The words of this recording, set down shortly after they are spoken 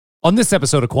On this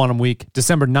episode of Quantum Week,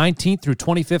 December 19th through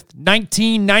 25th,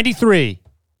 1993.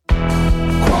 Quantum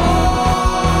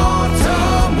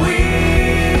Week.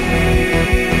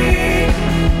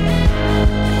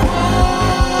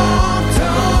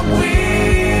 Quantum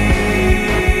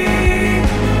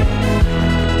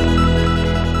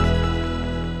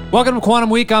Week. Welcome to Quantum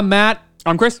Week. I'm Matt.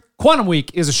 I'm Chris. Quantum Week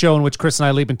is a show in which Chris and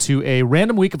I leap into a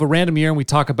random week of a random year, and we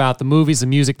talk about the movies, the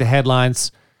music, the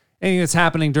headlines, anything that's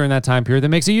happening during that time period that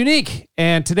makes it unique.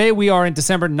 And today we are in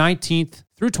December 19th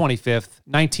through 25th,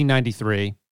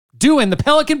 1993, doing the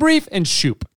Pelican Brief and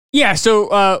Shoop. Yeah, so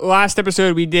last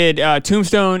episode we did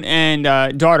Tombstone and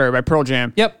Daughter by Pearl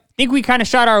Jam. Yep. I think we kind of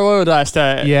shot our load last.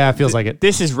 Yeah, it feels like it.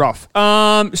 This is rough.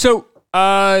 So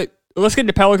let's get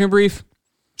into Pelican Brief.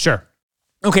 Sure.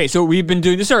 Okay, so we've been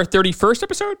doing, this is our 31st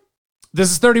episode? This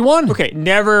is 31. Okay,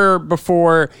 never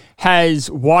before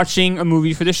has watching a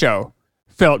movie for the show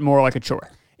felt more like a chore.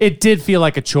 It did feel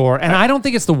like a chore, and I don't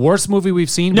think it's the worst movie we've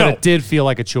seen, No. but it did feel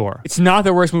like a chore. It's not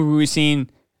the worst movie we've seen.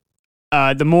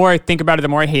 The more I think about it, the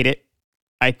more I hate it.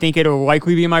 I think it'll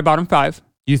likely be in my bottom 5.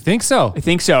 You think so? I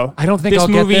think so. I don't think this I'll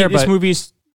movie, get there, This but movie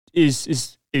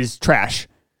is trash.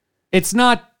 it's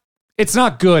not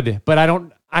good,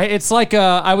 but it's like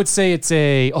I would say it's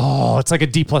like a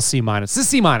D plus C minus. It's a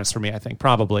C minus for me, I think,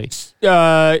 probably.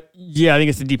 Yeah, I think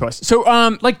it's the D plus. So,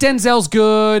 Like Denzel's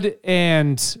good,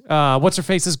 and what's her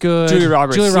face is good. Julia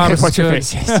Roberts. is What's her good.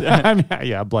 face? Yes. I mean,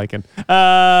 yeah, I'm blanking.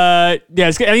 I think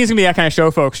it's gonna be that kind of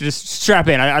show, folks. Just strap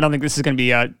in. I don't think this is gonna be.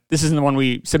 This isn't the one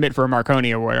we submit for a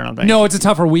Marconi Award. I don't think. No, it's a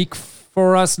tougher week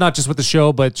for us, not just with the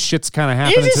show, but shit's kind of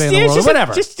happening today in the world.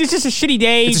 Whatever. It's just a shitty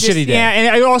day. It's a shitty day. Yeah,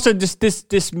 and I also just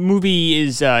this movie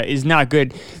is not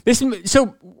good.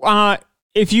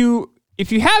 If you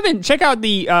haven't, check out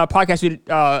the podcast we did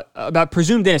about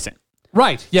Presumed Innocent.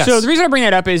 Right. Yes. So the reason I bring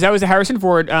that up is that was the Harrison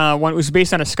Ford one. It was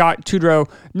based on a Scott Tudor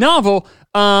novel,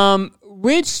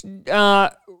 which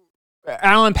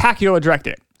Alan Pakula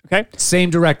directed. Okay. Same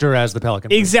director as the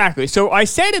Pelican. Exactly. So I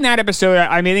said in that episode,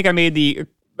 I think I made the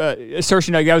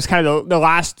assertion that was kind of the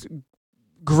last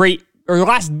great or the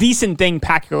last decent thing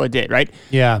Pakula did, right?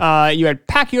 Yeah. You had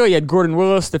Pakula, you had Gordon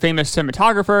Willis, the famous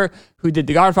cinematographer who did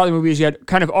the Godfather movies. You had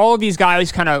kind of all of these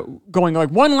guys kind of going like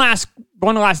one last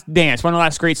dance, one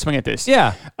last great swing at this.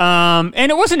 Yeah. And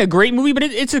it wasn't a great movie, but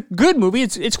it's a good movie.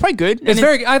 It's quite good. It's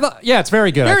very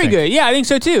good. Very good. Yeah, I think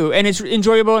so too. And it's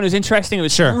enjoyable and it was interesting. It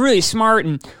was really smart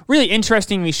and really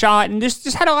interestingly shot and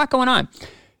just had a lot going on.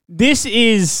 This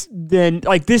is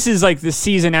the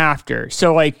season after.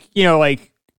 So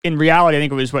in reality, I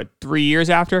think it was 3 years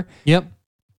after. Yep.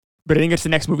 But I think it's the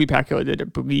next movie Pakula did, I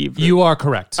believe. You are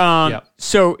correct. Yep.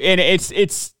 So and it's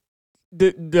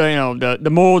the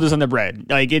mold is on the bread.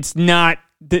 Like it's not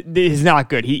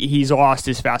good. He's lost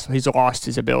his fastball. He's lost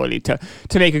his ability to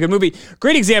make a good movie.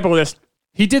 Great example of this.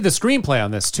 He did the screenplay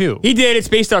on this too. He did. It's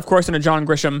based, of course, on a John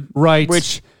Grisham. Right.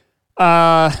 Which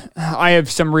I have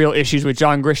some real issues with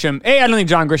John Grisham. I don't think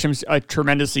John Grisham's a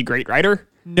tremendously great writer.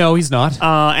 No, he's not.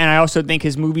 And I also think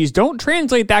his movies don't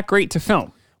translate that great to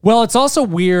film. Well, it's also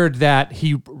weird that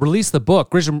he released the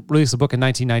book. Grisham released the book in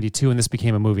 1992, and this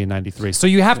became a movie in 93. So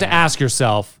you have to ask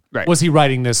yourself, was he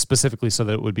writing this specifically so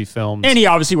that it would be filmed? And he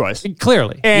obviously was.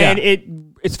 Clearly. And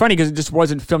it's funny because it just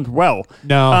wasn't filmed well.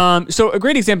 No. So a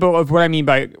great example of what I mean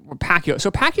by Pakula.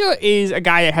 So Pakula is a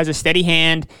guy that has a steady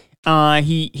hand.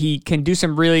 He can do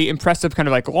some really impressive kind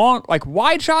of like long, like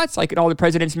wide shots, like in All the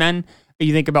President's Men.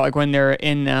 You think about like when they're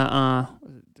in the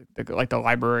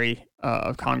Library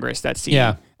of Congress, that scene.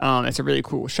 Yeah. It's a really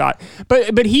cool shot.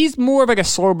 But he's more of like a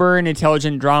slow burn,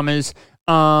 intelligent dramas.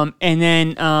 And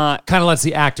then kind of lets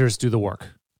the actors do the work.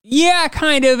 Yeah,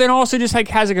 kind of, and also just like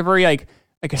has like a very like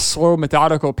a slow,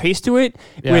 methodical pace to it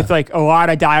with like a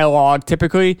lot of dialogue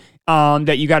typically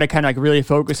that you got to kind of like really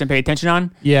focus and pay attention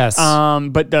on. Yes.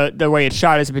 But the way it's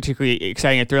shot isn't particularly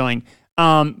exciting and thrilling.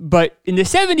 But in the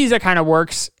 70s, that kind of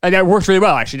works. That works really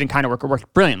well. Actually, didn't kind of work. It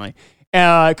worked brilliantly.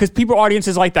 Because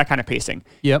audiences like that kind of pacing.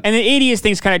 Yep. And the 80s,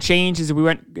 things kind of changed as we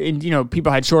went, and,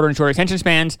 people had shorter and shorter attention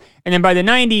spans. And then by the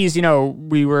 90s,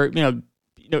 we were,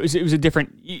 it was a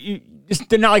different, it's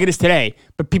not like it is today,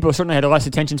 but people certainly had a less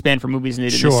attention span for movies than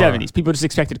they did in the 70s. People just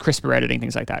expected crisper editing,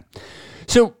 things like that.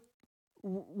 So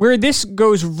where this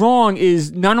goes wrong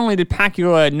is not only did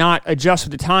Pakula not adjust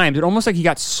with the times, it almost like he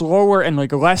got slower and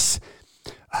like less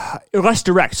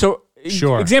direct. So,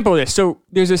 example of this. So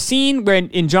there's a scene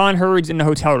when in John Hurd's in the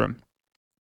hotel room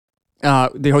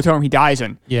he dies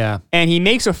in. Yeah. And he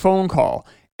makes a phone call.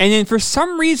 And then for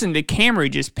some reason, the camera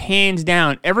just pans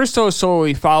down ever so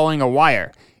slowly following a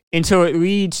wire until it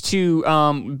leads to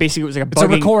basically it was like a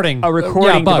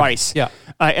recording device. Yeah.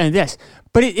 And this.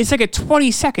 But it's like a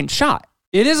 20-second shot.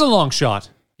 It is a long shot.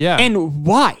 Yeah. And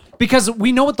why? Because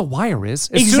we know what The Wire is.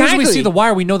 As soon as we see The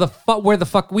Wire, we know where the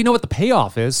fuck we know what the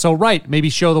payoff is. So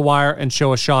maybe show The Wire and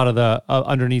show a shot of the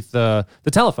underneath the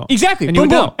telephone. Exactly. And Boom,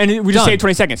 you would boom. know. And we just Done. save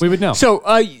 20 seconds. We would know. So,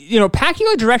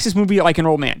 Pacula directs this movie like an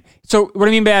old man. So what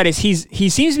I mean by that is he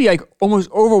seems to be like almost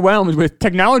overwhelmed with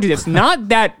technology that's not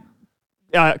that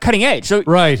cutting edge. So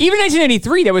Right. even in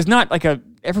 1993, that was not like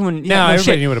everyone. No,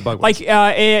 everybody knew what a bug was. Like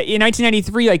in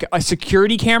 1993, like a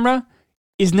security camera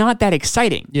is not that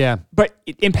exciting. Yeah. But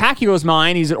in Pacula's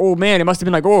mind, he's an old man. It must have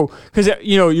been like, oh, because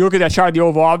you look at that shot of the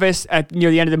Oval Office near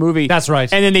the end of the movie. That's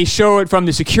right. And then they show it from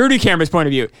the security camera's point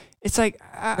of view. It's like,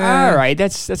 all right,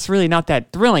 that's really not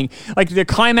that thrilling. Like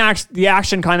the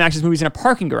action climax of this movie's in a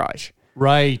parking garage.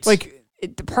 Right. Like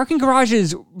the parking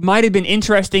garages might have been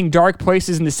interesting, dark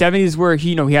places in the 70s where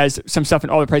he has some stuff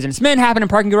in All the President's Men happen in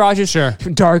parking garages. Sure.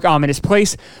 Dark, ominous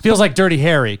place. Feels like Dirty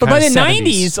Harry. But by the 70s.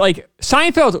 90s, like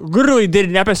Seinfeld literally did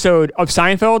an episode of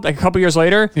Seinfeld like a couple years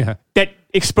later that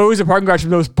exposed the parking garage as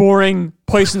the most boring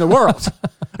place in the world.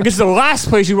 Like it's the last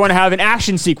place you want to have an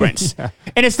action sequence.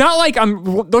 And it's not like I'm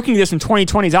looking at this in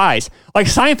 2020's eyes. Like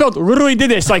Seinfeld literally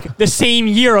did this like the same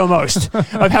year almost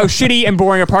of how shitty and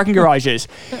boring a parking garage is.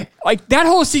 Like that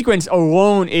whole sequence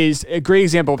alone is a great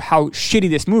example of how shitty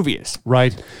this movie is.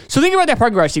 Right. So think about that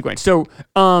parking garage sequence. So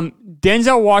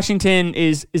Denzel Washington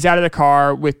is out of the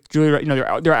car with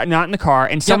Julia. They're not in the car,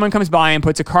 and someone comes by and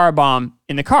puts a car bomb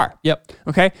in the car. Yep.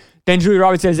 Okay. Then Julia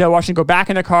Roberts and Denzel Washington go back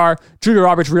in the car. Julia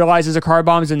Roberts realizes a car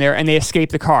bomb's in there, and they escape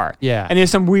the car. Yeah. And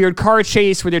there's some weird car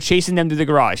chase where they're chasing them to the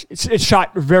garage. It's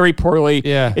shot very poorly.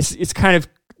 Yeah. It's kind of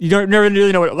you don't never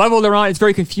really know what level they're on. It's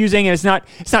very confusing, and it's not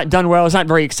done well. It's not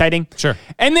very exciting. Sure.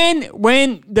 And then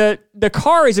when the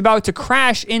car is about to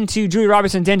crash into Julia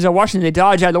Roberts and Denzel Washington, they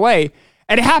dodge out of the way.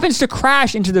 And it happens to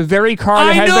crash into the very car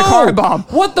that has the car bomb.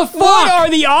 What the fuck? What are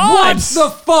the odds? What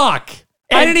the fuck?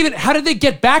 How did they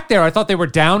get back there? I thought they were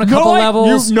down a couple levels.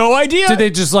 You have no idea. Did they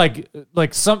just like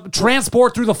some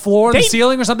transport through the floor, the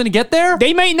ceiling or something to get there?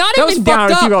 They may not have been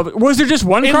down a few levels. Was there just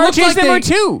one car chasing them or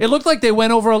two? It looked like they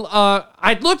went over,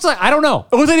 it looked like, I don't know.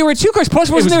 It looked like there were two cars. Plus,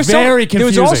 wasn't was there very there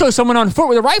was confusing. also someone on foot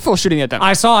with a rifle shooting at them.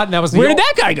 I saw it and that was Where did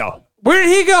that guy go? Where did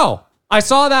he go? I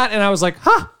saw that and I was like,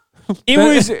 huh. It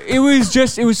was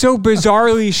so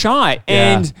bizarrely shot.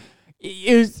 And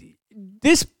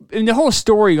the whole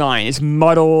storyline is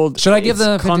muddled. Should I give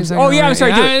the 15 second Oh, yeah, I'm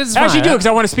sorry. warning? Do It's it. Actually, fine. do it because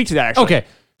I want to speak to that, actually. Okay.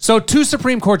 So 2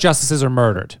 Supreme Court justices are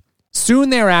murdered. Soon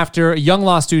thereafter, a young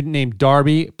law student named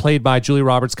Darby, played by Julia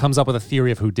Roberts, comes up with a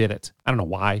theory of who did it. I don't know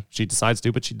why she decides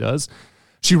to, but she does.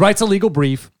 She writes a legal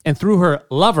brief, and through her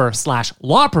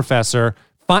lover/law professor,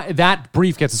 that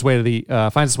brief gets its way to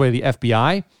finds its way to the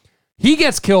FBI. He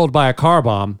gets killed by a car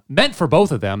bomb meant for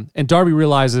both of them, and Darby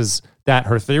realizes that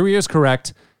her theory is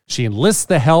correct. She enlists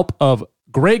the help of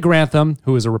Greg Grantham,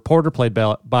 who is a reporter played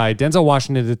by Denzel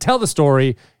Washington, to tell the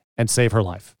story and save her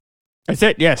life. That's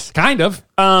it, yes. Kind of.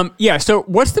 Yeah, so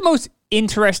what's the most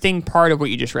interesting part of what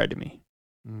you just read to me?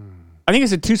 I think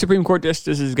it's the 2 Supreme Court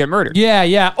justices get murdered.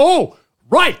 Yeah. Oh,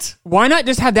 right. Why not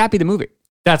just have that be the movie?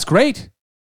 That's great.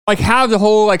 Like, have the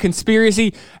whole, like,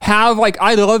 conspiracy. Have, like,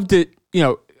 I'd love to,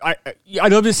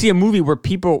 I'd love to see a movie where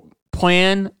people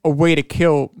plan a way to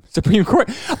kill Supreme Court.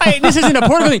 This isn't a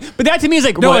political thing, but that to me is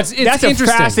like, No, well, it's that's a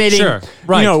interesting. fascinating, Sure,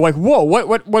 right. like, whoa,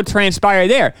 what transpired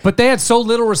there? But they had so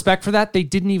little respect for that, they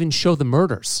didn't even show the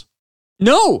murders.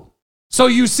 No. So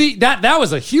you see, that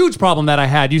was a huge problem that I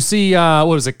had. You see, what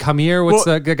was it, Kamir? What's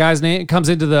the guy's name? Comes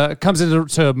into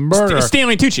to murder.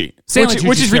 Stanley Tucci. Stanley which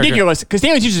Tucci's is ridiculous, because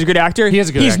Stanley Tucci's a good actor. He is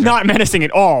a good He's actor. not menacing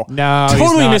at all. No, Totally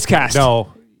he's not. miscast.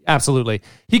 No, absolutely.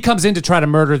 He comes in to try to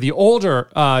murder the older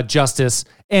justice,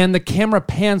 and the camera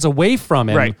pans away from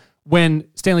him Right. when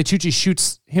Stanley Tucci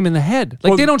shoots him in the head.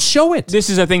 Like, they don't show it. This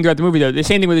is a thing throughout the movie, though. The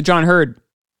same thing with the John Hurd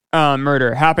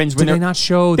murder happens when Did they not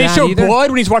show They that show either? blood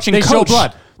when he's watching They Coach. show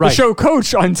blood. Right. They show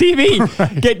Coach on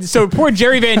TV. So poor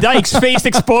Jerry Van Dyke's face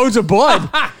explodes with blood.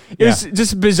 It was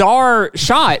just a bizarre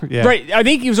shot. Yeah. Right. I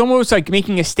think he was almost like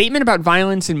making a statement about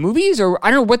violence in movies, or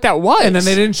I don't know what that was. And then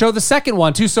they didn't show the second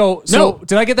one too. So No.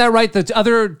 did I get that right? The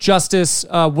other justice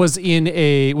was in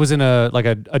a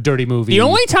dirty movie. The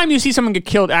only time you see someone get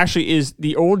killed actually is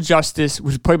the old justice,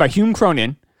 which was played by Hume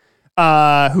Cronin,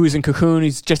 who's in Cocoon.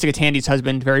 He's Jessica Tandy's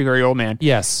husband, very, very old man.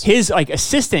 Yes. His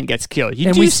assistant gets killed.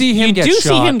 And we see him get shot.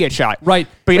 see him get shot. Right.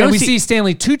 But you and don't we see see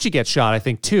Stanley Tucci get shot, I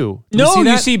think, too. Do No, we you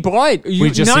that? see blood. We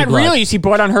just see not blood. really. You see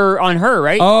blood on her,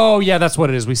 right? Oh, yeah, that's what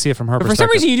it is. We see it from her But for perspective.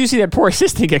 some reason, you do see that poor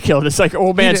assistant get killed. It's like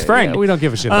old man's friend. Yeah, we don't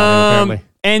give a shit about him, apparently.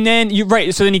 And then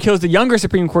so then he kills the younger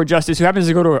Supreme Court justice who happens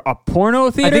to go to a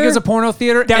porno theater. I think it was a porno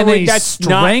theater, and then he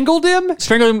strangled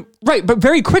him but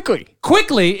very quickly.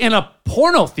 Quickly in a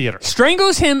porno theater.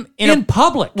 Strangles him in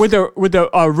public with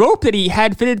a rope that he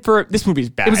had fitted for. This movie's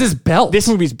bad. It was his belt. This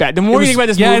movie's bad. The more you think about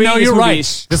this movie, no, you're right.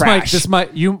 This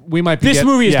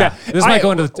movie is bad. This might go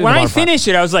into the when I finished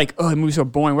it, I was like, oh, the movie's so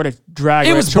boring. What a drag.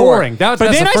 It was boring. But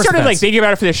then I started like thinking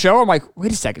about it for the show. I'm like,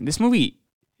 wait a second, this movie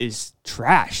is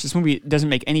trash. This movie doesn't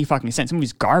make any fucking sense. This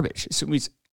movie's garbage. This movie's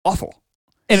awful.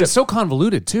 And it's so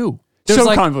convoluted too. There's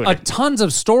convoluted. Tons of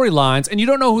storylines, and you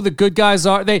don't know who the good guys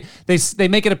are. They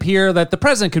make it appear that the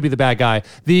president could be the bad guy.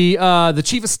 The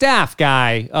chief of staff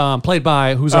guy, played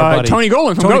by who's our buddy? Tony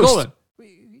Golan from Ghost.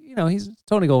 You know,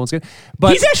 Tony Golan's good,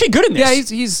 but he's actually good in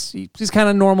this. Yeah, he's kind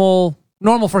of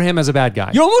normal for him as a bad guy.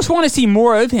 You almost want to see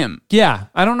more of him. Yeah,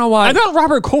 I don't know why. I thought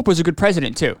Robert Culp was a good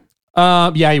president too.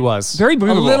 Yeah, he was very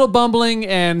believable. A little bumbling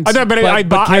and I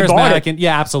bought charismatic. it. And,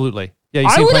 yeah, absolutely. Yeah,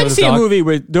 I would like to see a movie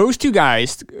with those two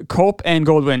guys, Culp and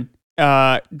Goldwyn,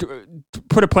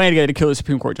 put a plan together to kill the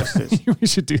Supreme Court justice. We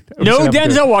should do that. No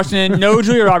Denzel Washington, no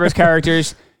Julia Roberts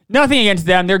characters. Nothing against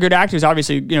them; they're good actors.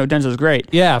 Obviously, you know Denzel's great.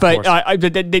 Yeah, of course.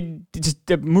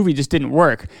 The movie just didn't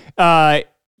work. Yeah,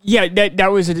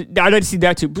 that was. I'd like to see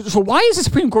that too. So why is the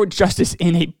Supreme Court justice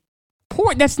in a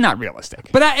porn? That's not realistic.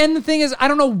 But and the thing is, I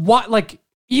don't know what like.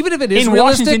 Even if it is in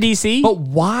realistic, Washington D.C., but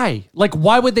why? Like,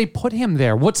 why would they put him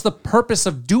there? What's the purpose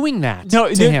of doing that to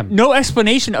him? No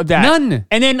explanation of that. None.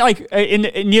 And then, like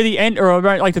near the end, or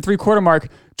around like the 3/4 mark,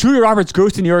 Julia Roberts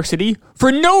goes to New York City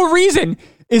for no reason.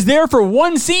 Is there for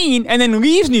one scene and then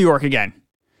leaves New York again.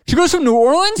 She goes from New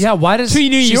Orleans. Yeah, why does to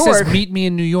New York? Says, meet me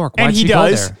in New York. Why'd and he she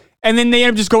does. Go there? And then they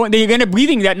end up just going. They end up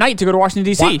leaving that night to go to Washington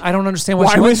D.C. Why? I don't understand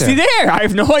why was she there. I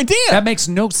have no idea. That makes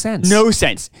no sense. No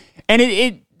sense. And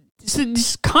it's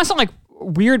just constant like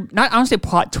weird. I don't say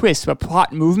plot twists, but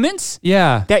plot movements.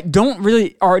 Yeah, that don't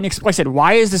really are explicit.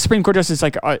 Why is the Supreme Court justice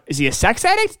like? Is he a sex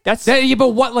addict? Yeah, but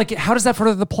what? Like, how does that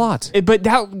further the plot? But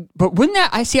wouldn't that?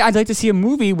 I'd like to see a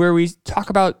movie where we talk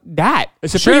about that. You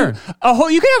could have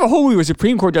a whole movie where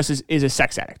Supreme Court justice is a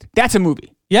sex addict. That's a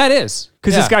movie. Yeah, it is.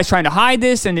 Because this guy's trying to hide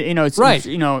this, and you know, it's right.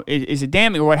 You know, is it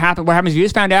damning? What happened? What happens if he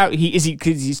is found out? Because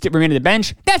he's remained on the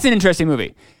bench. That's an interesting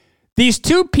movie. These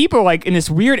two people, like in this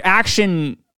weird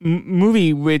action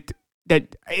movie with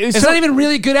that, it's not even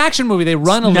really a good action movie. They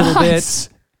run a little bit.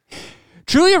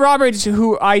 Julia Roberts,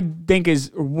 who I think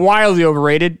is wildly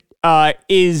overrated,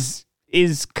 is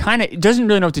kind of doesn't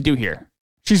really know what to do here.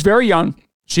 She's very young.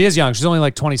 She is young. She's only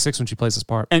like 26 when she plays this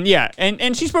part. And yeah,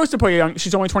 and she's supposed to play young.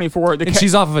 She's only 24. And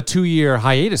she's off of a 2-year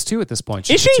hiatus too at this point.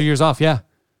 Is she? 2 years off, yeah.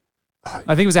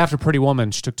 I think it was after Pretty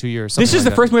Woman. She took 2 years. This is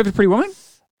the first movie after Pretty Woman?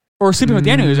 Or Sleeping with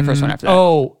Danny was the first one after that?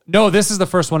 Oh, no, this is the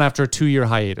first one after a 2-year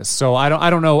hiatus. So I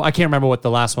don't know. I can't remember what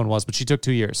the last one was, but she took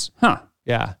 2 years. Huh.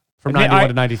 Yeah. From 91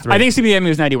 to 93. I think Sleeping with Danny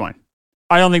was 91.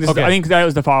 I don't think this okay. I think that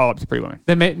was the follow-up to Pretty Woman.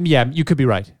 Then you could be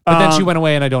right. But then she went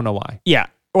away and I don't know why. Yeah.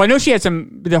 Well, I know she had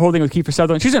the whole thing with Kiefer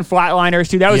Sutherland. She was in Flatliners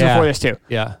too. That was before this too.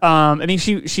 Yeah. I think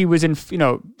she was in, you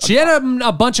know. She had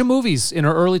a bunch of movies in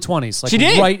her early 20s. Like, she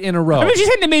did. Right in a row. I mean, she's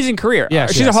had an amazing career. Yeah,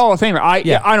 she's a Hall of Famer.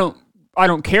 I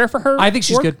don't care for her. I think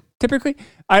she's good. Typically.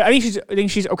 I think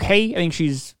she's okay. I think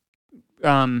she's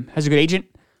has a good agent.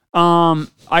 I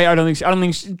don't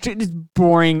think it's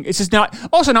boring. It's just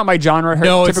not my genre.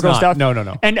 Her typical stuff. No.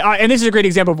 And this is a great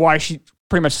example of why she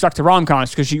pretty much stuck to rom-coms,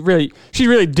 because she really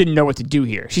didn't know what to do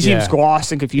here. She seems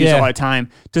lost and confused a lot of time.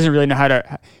 Doesn't really know how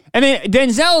to. And then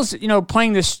Denzel's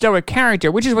playing this stoic character,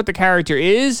 which is what the character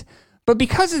is. But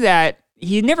because of that,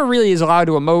 he never really is allowed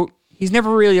to emote. He's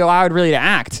never really allowed to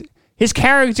act. His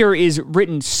character is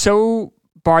written so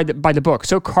by the book,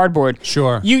 so cardboard.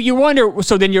 Sure. You wonder,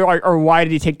 so then you're like, or why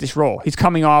did he take this role? He's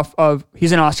coming off of,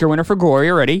 he's an Oscar winner for Glory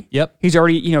already. Yep. He's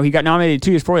already, he got nominated 2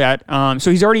 years before that.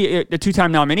 So he's already a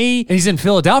 2-time nominee. And he's in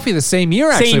Philadelphia the same year,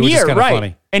 actually, which is kind of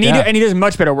funny. And he does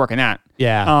much better work in that.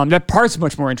 Yeah. That part's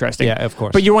much more interesting. Yeah, of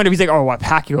course. But you wonder if he's like, oh, what,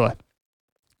 Pacula?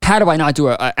 How do I not do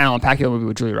a Alan Pacula movie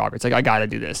with Julia Roberts? Like, I got to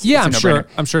do this. Yeah, I'm sure it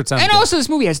sounds And good. also, this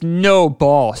movie has no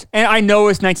balls. And I know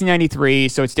it's 1993,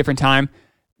 so it's a different time.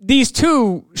 These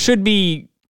two should be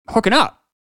hooking up.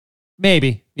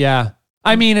 Maybe, yeah.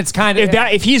 I mean, it's kind of...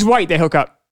 If he's white, they hook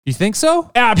up. You think so?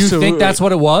 Absolutely. You think that's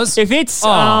what it was? If it's,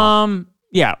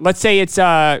 yeah, let's say it's,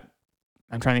 I'm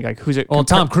trying to think, like, who's it? Well,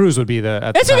 Tom Cruise would be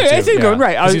the... That's a good,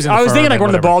 right. I was thinking, like,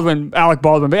 one of the Alec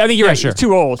Baldwin, but I think you're right. Sure. He's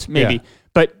too old, maybe. Yeah.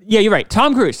 But, yeah, you're right.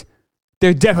 Tom Cruise.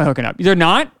 They're definitely hooking up. They're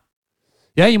not?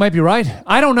 Yeah, you might be right.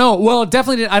 I don't know. Well,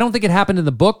 definitely, I don't think it happened in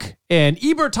the book. And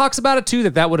Ebert talks about it too,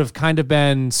 that would have kind of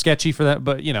been sketchy for that.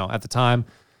 But, at the time,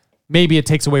 maybe it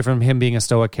takes away from him being a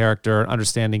stoic character, an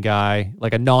understanding guy,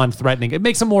 like a non-threatening. It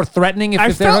makes him more threatening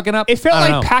if they're hooking up. It felt I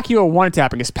don't like know. Pacquiao wanted to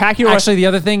happen because Pacquiao Actually, the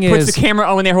other thing puts is the camera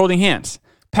on when they're holding hands.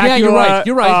 Pacquiao, Yeah, you're right.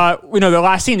 You're right. The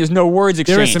last scene, there's no words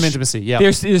exchanged. there is some intimacy. Yeah.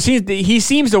 He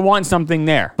seems to want something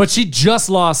there. But she just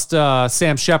lost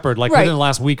Sam Shepard like Right. within the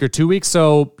last week or 2 weeks.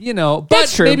 So, but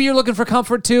That's true. maybe you're looking for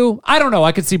comfort too. I don't know.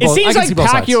 I could see It both. I seems can like see both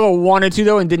sides. Pacquiao wanted to,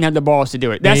 though, and didn't have the balls to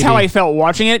do it. That's how Maybe. I felt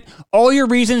watching it. All your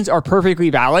reasons are perfectly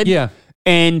valid. Yeah.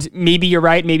 And maybe you're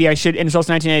right. Maybe I should. And it's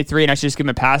also 1983, and I should just give him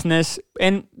a pass in this.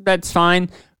 And that's fine.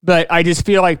 But I just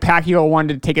feel like Pacquiao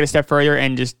wanted to take it a step further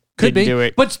and just Could didn't be. do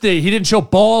it. But he didn't show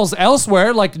balls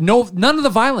elsewhere. Like, none of the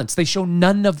violence. They show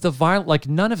none of the violence. Like,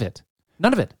 none of it.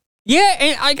 None of it. Yeah,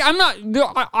 and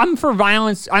I'm for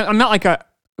violence. I'm not like a.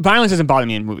 Violence doesn't bother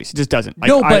me in movies. It just doesn't. Like,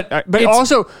 No, but I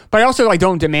also like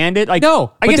don't demand it. Like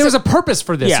No, I but guess there was a purpose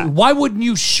for this. Yeah. Why wouldn't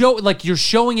you show, like, you're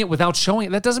showing it without showing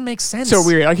it? That doesn't make sense. so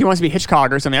weird. Like he wants to be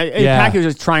Hitchcock or something. Yeah. Pacquiao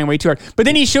was just trying way too hard. But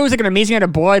then he shows like an amazing amount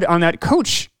of blood on that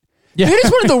coach. Yeah. That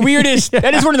is one of the weirdest.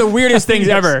 That is one of the weirdest things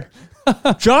ever.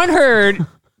 John Hurd.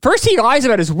 First, he lies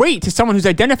about his weight to someone who's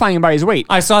identifying him by his weight.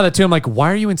 I saw that too. I'm like,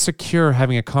 why are you insecure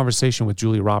having a conversation with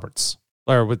Julia Roberts?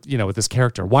 Or with this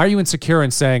character? Why are you insecure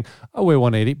and saying, "I weigh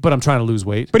 180, but I'm trying to lose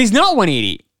weight"? But he's not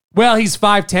 180. Well, he's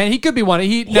 5'10". He could be one. had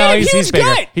a He's huge bigger.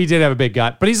 gut. He did have a big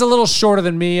gut, but he's a little shorter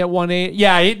than me at 180.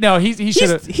 Yeah, he should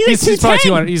have. he's He's probably 210.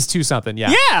 200. He's 2 something. Yeah,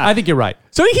 Yeah. I think you're right.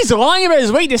 So he's lying about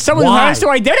his weight to someone who Why? has to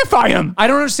identify him. I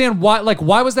don't understand why. Like,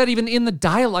 why was that even in the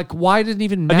dialogue? Why didn't it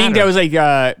even matter? I think that was like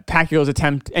Pacquiao's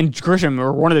attempt, and Grisham,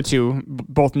 or one of the two,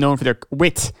 both known for their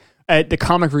wit at the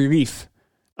comic relief.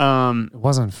 It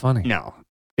wasn't funny. No.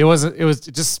 It wasn't.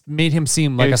 It just made him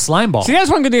seem like a slime ball. See,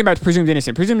 that's one good thing about Presumed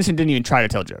Innocent. Presumed Innocent didn't even try to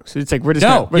tell jokes. It's like we're just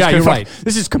No. we're Yeah, just you're gonna right.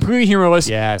 This is completely humorless.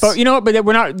 Yes. But you know what? But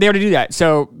we're not there to do that.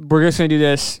 So we're just gonna do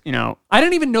this. I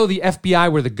didn't even know the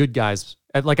FBI were the good guys.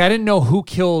 Like, I didn't know who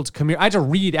killed Kamir. I had to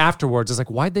read afterwards. It's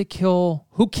like, why'd they kill?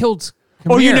 Who killed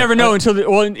Kamir? Oh, you never know until he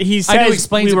I know he says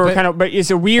explains we it, were but kind of. But it's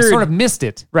a I weird. sort of missed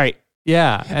it. right.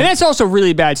 Yeah. And that's also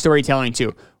really bad storytelling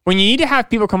too. When you need to have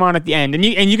people come on at the end, and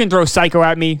you can throw Psycho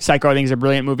at me. Psycho, I think, is a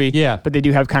brilliant movie. Yeah. But they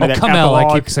do have kind of that Kamel. I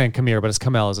epilogue. keep saying Kamir, but it's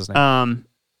Kamel is his name.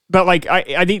 But like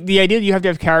I think the idea that you have to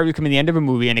have characters come in the end of a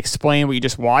movie and explain what you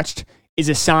just watched is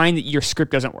a sign that your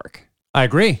script doesn't work. I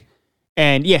agree.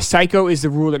 And yes, Psycho is the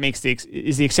rule that makes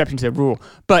is the exception to the rule,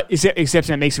 but is the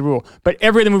exception that makes the rule. But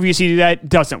every other movie you see do that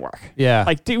doesn't work. Yeah.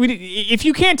 Like if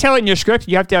you can't tell it in your script,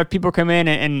 you have to have people come in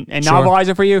and Sure. novelize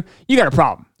it for you. You got a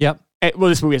problem. Yep. Well,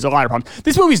 this movie has a lot of problems.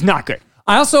 This movie's not good.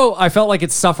 I felt like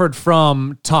it suffered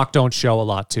from talk, don't show a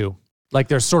lot too. Like,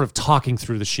 they're sort of talking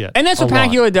through the shit. And that's what a lot.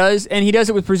 Pacquiao does, and he does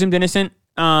it with Presumed Innocent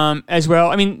as well.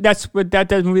 I mean, that's what that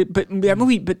does. But that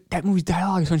movie's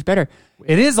dialogue is so much better.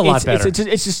 It is a lot better. And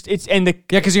the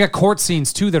Yeah, because you got court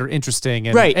scenes too that are interesting,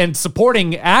 and, Right. and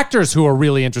supporting actors who are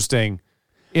really interesting.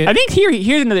 I think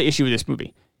here's another issue with this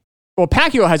movie. Well,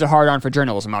 Pacquiao has a hard on for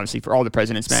journalism, obviously, for All the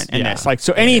President's Men, and Yeah. that's like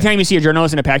so. Anytime you see a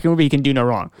journalist in a Pacquiao movie, he can do no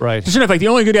wrong. Right. So, sure enough, like the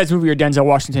only good guys movie are Denzel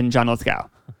Washington and John Lithgow.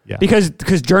 Yeah. Because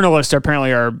journalists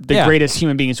apparently are the Yeah. greatest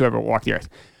human beings who ever walked the earth.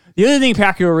 The other thing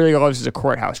Pacquiao really loves is a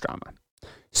courthouse drama.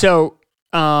 So,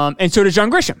 and so does John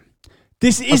Grisham.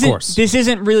 This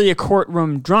isn't really a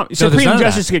courtroom drama. So there's none Supreme of that.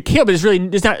 Justice get killed, but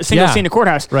there's not a single Yeah. scene in the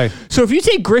courthouse. Right. So if you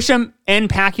take Grisham and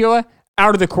Pacquiao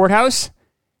out of the courthouse,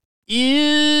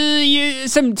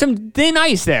 some thin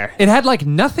ice there. It had like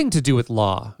nothing to do with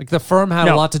law. Like, the firm had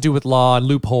a No. lot to do with law and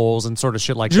loopholes and sort of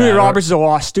shit like Julia that. Roberts is a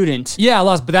law student. Yeah,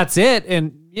 laws, but that's it.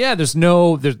 And yeah,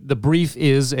 the brief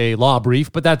is a law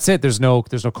brief, but that's it. There's no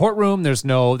courtroom. They're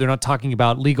not talking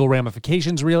about legal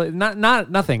ramifications really.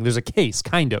 Nothing. There's a case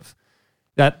kind of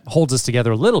that holds us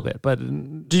together a little bit, but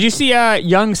Did you see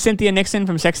young Cynthia Nixon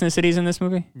from Sex and the City is in this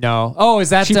movie? no. Oh, is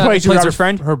that She plays Julia her Roberts'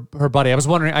 friend? Her buddy. I was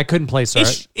wondering. I couldn't place her. I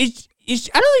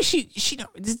don't think she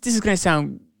this is gonna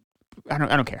sound. I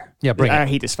don't care. Yeah, bring I it.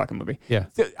 hate this fucking movie. Yeah.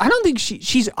 I don't think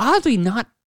she's oddly not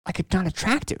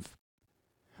attractive.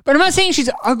 But I'm not saying she's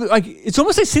ugly. Like, it's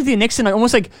almost like Cynthia Nixon. Like,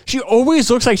 almost like she always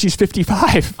looks like she's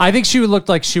 55. I think she looked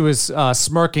like she was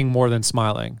smirking more than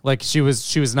smiling. Like, she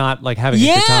was not like having a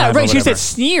good time. Yeah, or right. She has whatever. that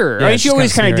sneer. Yeah, Right. She she's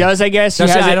always kinda kind of sneering. does. I guess she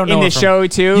That's- has I it don't in know the it from- show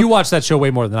too. You watched that show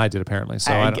way more than I did, apparently.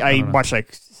 So I don't know. watched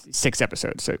like 6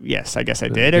 episodes. So yes, I guess I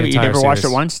did. the You entire never watched it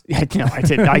series. once? No, I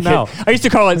did. I No. I used to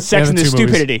call it Sex The and the other two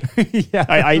movies. Stupidity. Yeah.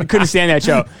 I couldn't stand that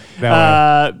show.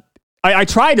 No I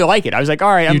tried to like it. I was like, all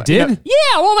right. You did? Yeah.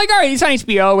 Well, like, all right, it's on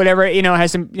HBO, whatever.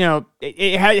 Has some,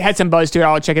 it had some buzz to it.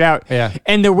 I'll check it out. Yeah.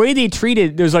 And the way they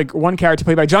treated, there's like one character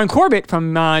played by John Corbett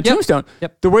from Tombstone.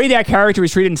 Yep. The way that character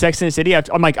was treated in Sex and the City,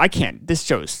 I'm like, I can't.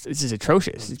 This is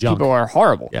atrocious. These Junk. people are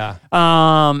horrible. Yeah.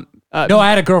 No, I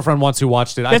had a girlfriend once who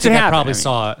watched it. I That's think what I happened, probably I mean.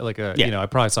 saw like a, Yeah. you know, I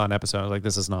probably saw an episode. I was like,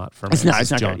 this is not for me. It's not.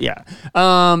 This It's is not good. junk.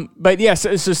 Yeah. But yeah.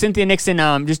 So Cynthia Nixon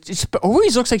just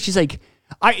always looks like she's like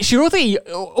she looks like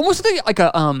almost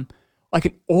like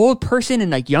an old person in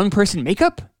like young person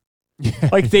makeup.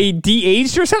 Like they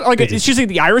de-aged her or something. Like she's like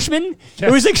the Irishman. It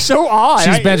was like so odd.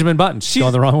 She's Benjamin Button. She's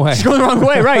going the wrong way. She's going the wrong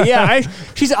way, right? Yeah.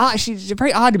 She's odd. She's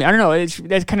very odd to me. I don't know.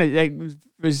 That's kind of like,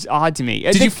 was odd to me.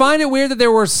 Did you find it weird that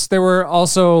there were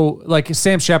also like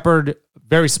Sam Shepard,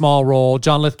 very small role,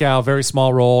 John Lithgow, very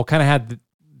small role, kind of had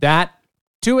that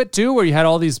to it too, where you had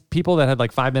all these people that had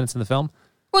like 5 minutes in the film?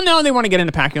 Well, no, they want to get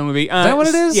into Pacquiao movie. Is that what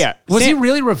it is? Yeah. Was he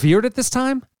really revered at this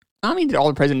time? I mean, All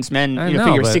the President's Men, I you know,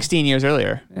 figure but- 16 years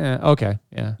earlier. Yeah. Okay.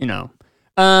 Yeah. You know.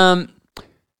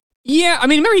 Yeah, I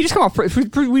mean, remember he just come off.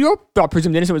 We all thought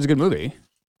Presumed Innocent was a good movie.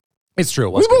 It's true.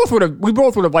 It We was good.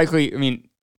 both would have likely. I mean,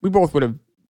 we both would have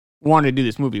wanted to do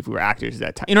this movie if we were actors at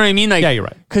that time. You know what I mean? Like, Yeah, you're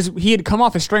right. Because he had come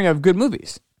off a string of good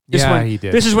movies. He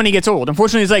did. This is when he gets old.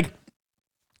 Unfortunately, it's like.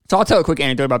 So I'll tell a quick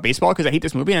anecdote about baseball because I hate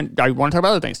this movie and I want to talk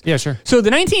about other things. Yeah, sure. So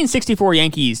the 1964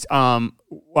 Yankees went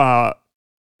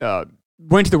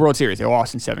to the World Series. They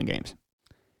lost in 7 games.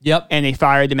 Yep. And they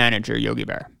fired the manager, Yogi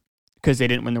Berra, because they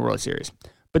didn't win the World Series.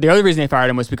 But the other reason they fired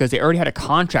him was because they already had a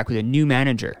contract with a new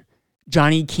manager,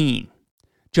 Johnny Keane.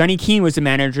 Johnny Keane was the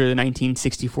manager of the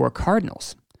 1964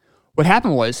 Cardinals. What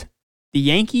happened was the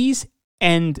Yankees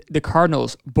and the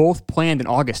Cardinals both planned in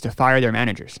August to fire their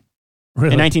managers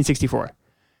Really? in 1964.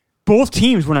 Both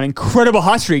teams went on incredible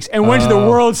hot streaks and went to the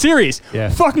World Series, Yeah.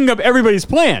 fucking up everybody's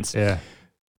plans. Yeah.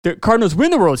 The Cardinals win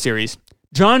the World Series.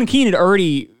 John Keane had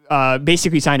already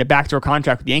basically signed a backdoor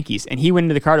contract with the Yankees, and he went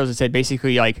into the Cardinals and said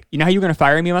basically like, you know how you were going to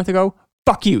fire me a month ago?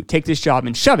 Fuck you. Take this job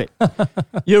and shove it.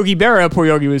 Yogi Berra, poor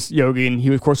Yogi was Yogi, and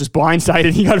he of course was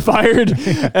blindsided. He got fired.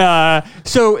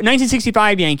 So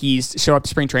 1965 Yankees show up to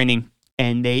spring training,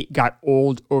 and they got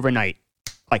old overnight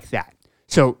like that.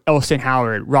 So Elston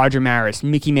Howard, Roger Maris,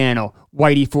 Mickey Mantle,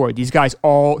 Whitey Ford, these guys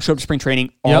all show up to spring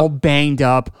training, all banged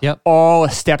up, all a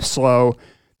step slow.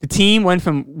 The team went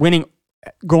from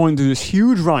going through this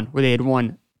huge run where they had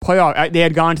won playoff. They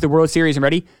had gone to the World Series and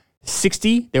ready.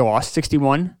 60, they lost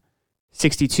 61,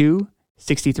 62,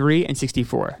 63, and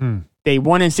 64. They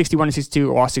won in 61 and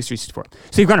 62, lost 63, 64.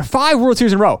 So you've gone to 5 World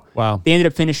Series in a row. Wow. They ended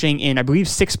up finishing in, I believe,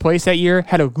 6th place that year,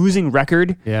 had a losing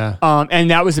record. Yeah. And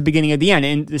that was the beginning of the end.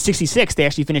 In the 66, they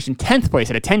actually finished in 10th place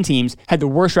out of 10 teams, had the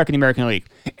worst record in the American League.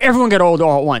 Everyone got old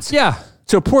all at once. Yeah.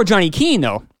 So poor Johnny Keane,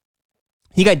 though,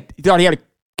 he thought he had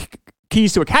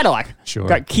keys to a Cadillac. Sure.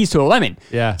 Got keys to a lemon.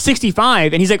 Yeah.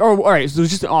 65, and he's like, oh, all right, so it was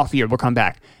just an off year. We'll come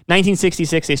back.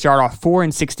 1966, they start off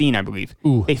 4-16, I believe.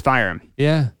 Ooh. They fire him.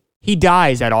 Yeah. He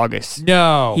dies that August.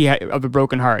 No. He had of a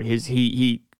broken heart.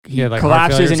 He had, like, heart failure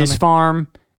collapses or in his something? farm.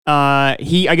 I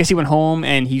guess he went home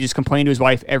and he just complained to his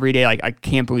wife every day, like, I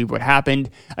can't believe what happened.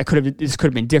 This could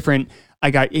have been different.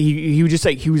 He was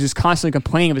just constantly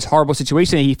complaining of his horrible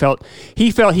situation. And he felt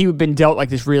he had been dealt like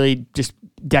this really just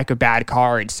deck of bad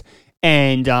cards.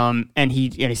 And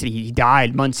he said he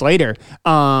died months later.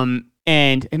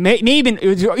 And it may have been, it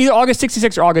was either August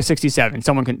 66 or August 67.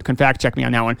 Someone can fact check me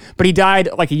on that one. But he died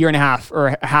like a year and a half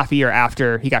or half a year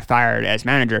after he got fired as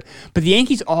manager. But the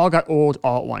Yankees all got old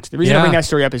all at once. The reason I bring that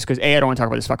story up is because A, I don't want to talk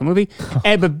about this fucking movie.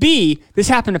 But B, this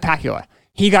happened to Pacquiao.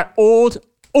 He got old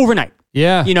overnight.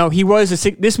 Yeah. You know,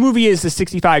 this movie is the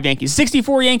 65 Yankees.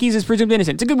 64 Yankees is Presumed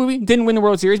Innocent. It's a good movie. Didn't win the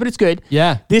World Series, but it's good.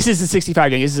 Yeah. This is the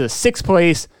 65 Yankees. This is a 6th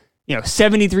place,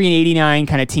 73 and 89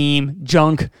 kind of team,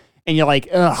 junk. And you're like,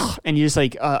 ugh. And you're just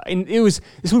like, and this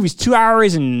movie's 2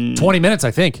 hours and 20 minutes, I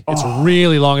think. It's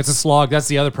really long. It's a slog. That's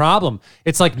the other problem.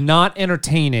 It's like not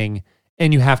entertaining,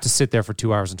 and you have to sit there for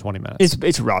 2 hours and 20 minutes.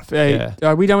 It's rough. Yeah.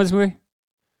 Are we done with this movie?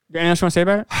 Anything else you want to say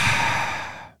about it?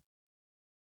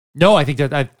 No, I think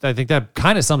that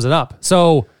kind of sums it up.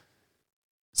 So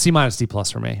C- D+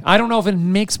 for me. I don't know if it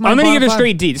makes my I'm going to give it a bottom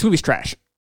straight D. This movie's trash.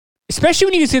 Especially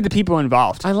when you consider the people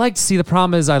involved. five. I like the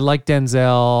problem is I like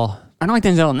Denzel. I don't like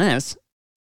Denzel in this.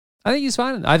 I think he's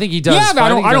fine. I think he does. Yeah, but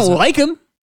I don't like him.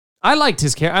 I liked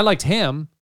his I liked him.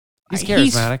 He's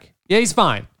charismatic. Yeah, he's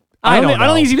fine. I don't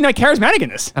know. think he's even that charismatic in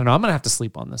this. I don't know. I'm gonna have to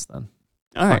sleep on this then.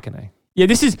 All right. Fucking A. Yeah,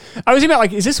 this is. I was thinking about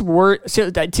like, is this worse? So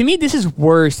to me, this is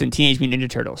worse than Teenage Mutant Ninja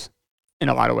Turtles in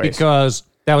a lot of ways. Because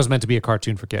that was meant to be a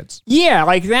cartoon for kids. Yeah,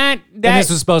 like that. And this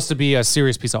was supposed to be a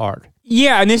serious piece of art.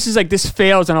 Yeah, and this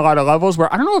fails on a lot of levels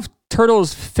where I don't know if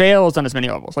Turtles fails on as many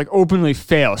levels. Like openly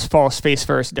fails, falls face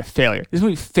first into failure. This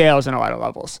movie fails on a lot of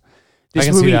levels. I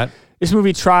can see that. This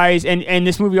movie tries, and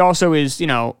this movie also is,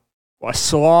 a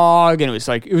slog, and it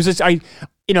was just,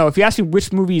 if you ask me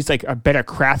which movie is like a better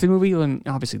crafted movie, then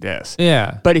obviously this.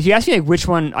 Yeah. But if you ask me like which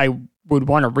one I would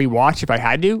want to rewatch if I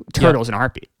had to, Turtles in a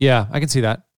heartbeat. Yeah, I can see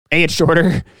that. A, it's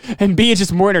shorter, and B, it's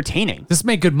just more entertaining. This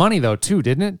made good money though too,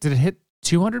 didn't it? Did it hit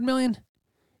 200 million?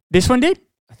 This one did?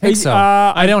 I think so.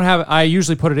 I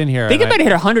usually put it in here. I think it might have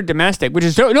hit 100 domestic, which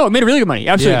is it made it really good money.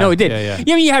 Absolutely. Yeah, No, it did. yeah.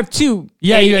 I mean, you have two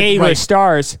Yeah, you had- A-list right.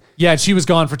 stars. Yeah, she was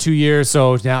gone for 2 years,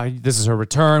 so now this is her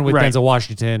return with Right. Denzel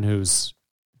Washington, who's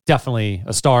definitely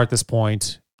a star at this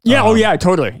point. Yeah,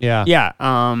 totally. Yeah. Yeah.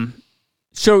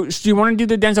 So do you want to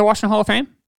do the Denzel Washington Hall of Fame?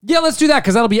 Yeah, let's do that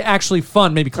because that'll be actually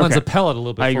fun. Maybe cleanse Okay. the palate a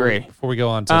little bit I before, agree. before we go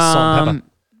on to Salt and Pepper.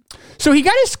 So he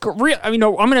got his. I'm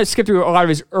going to skip through a lot of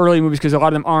his early movies because a lot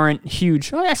of them aren't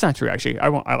huge. Oh, that's not true. Actually, I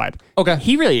lied. Okay.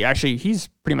 He's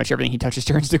pretty much everything he touches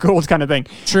turns to gold, kind of thing.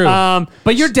 True.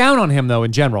 But you're down on him, though,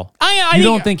 in general. I You think-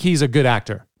 don't think he's a good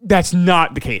actor. That's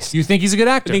not the case. You think he's a good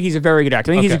actor? I think he's a very good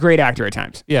actor. I think he's a Okay. great actor at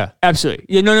times. Yeah. Absolutely.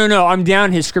 Yeah, no. I'm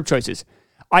down his script choices.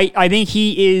 I think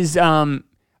he is. I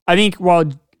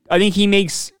think he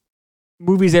makes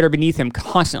movies that are beneath him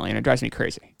constantly, and it drives me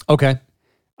crazy. Okay.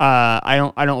 I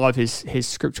don't love his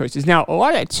script choices. Now, a lot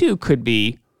of that too could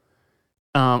be.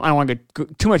 I don't want to go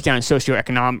too much down in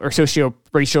socioeconomic or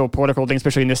socio-racial political things,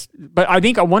 especially in this. But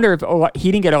I wonder if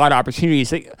he didn't get a lot of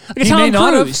opportunities. Like He Tom may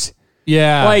not have. Cruise.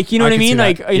 Yeah. Like, you know what I could see mean?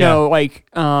 that. Like,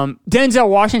 Denzel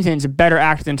Washington's a better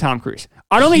actor than Tom Cruise.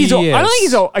 I don't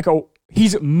think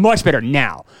he's much better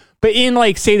now. But in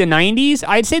like, say the 90s,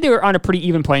 I'd say they were on a pretty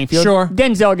even playing field. Sure.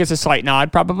 Denzel gets a slight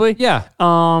nod probably. Yeah.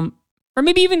 Or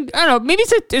maybe even, I don't know, maybe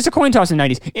it's a coin toss in the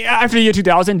 90s. After the year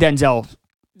 2000, Denzel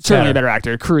certainly a better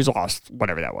actor. Cruise lost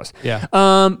whatever that was. Yeah.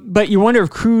 But you wonder if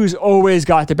Cruise always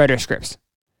got the better scripts.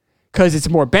 Because it's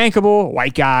more bankable,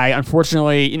 white guy.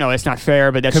 Unfortunately, it's not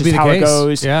fair, but that's Could be just the how case. it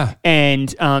goes. Yeah.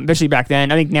 And especially back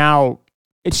then, I think now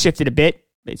it's shifted a bit.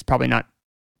 It's probably not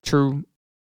true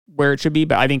where it should be,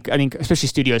 but I think especially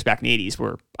studios back in the 80s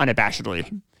were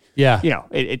unabashedly, Yeah.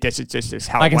 it's just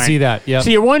how I it can went. see that. Yeah. So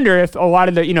you wonder if a lot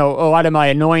of my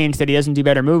annoyance that he doesn't do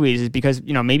better movies is because,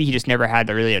 maybe he just never had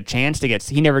really a chance to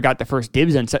he never got the first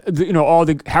dibs on, all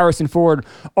the Harrison Ford,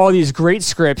 all these great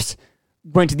scripts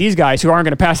went to these guys who aren't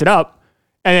going to pass it up.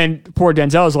 And then poor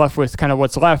Denzel is left with kind of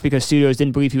what's left because studios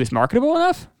didn't believe he was marketable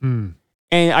enough. And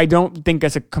I don't think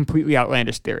that's a completely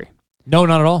outlandish theory. No,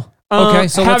 not at all. Okay.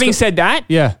 So having said that,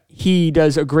 yeah. he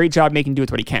does a great job making do with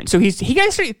what he can. So he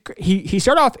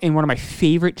started off in one of my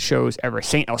favorite shows ever,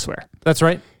 Saint Elsewhere. That's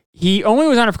right. He only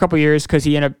was on it for a couple of years because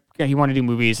he wanted to do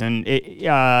movies, and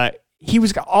he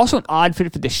was also an odd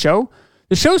fit for the show.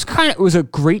 The show's it was a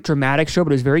great dramatic show,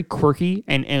 but it was very quirky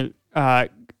and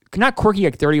not quirky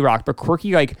like 30 Rock, but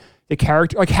quirky like the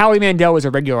character. Like Howie Mandel was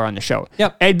a regular on the show.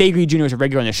 Yep. Ed Begley Jr. was a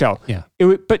regular on the show. Yeah.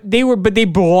 But they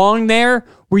belong there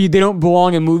where they don't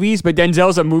belong in movies. But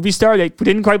Denzel's a movie star. They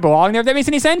didn't quite belong there. If that makes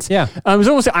any sense. Yeah. It was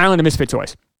almost an island of misfit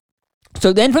toys.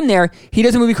 So then from there, he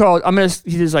does a movie called,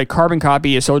 he does like Carbon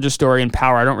Copy, A Soldier Story, and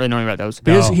Power. I don't really know anything about those.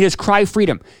 But No. he does Cry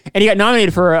Freedom. And he got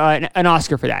nominated for an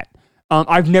Oscar for that.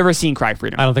 I've never seen Cry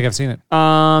Freedom. I don't think I've seen it.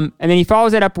 And then he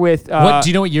follows that up with... What? Do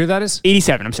you know what year that is?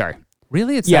 87, I'm sorry.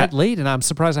 Really? It's Yeah. that late, and I'm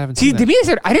surprised I haven't See, seen to that.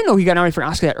 me, I didn't know he got nominated for an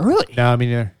Oscar that early. No, I mean,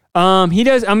 neither. He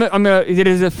does, it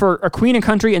is for A Queen and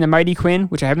Country and The Mighty Quinn,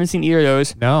 which I haven't seen either of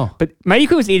those. No. But Mighty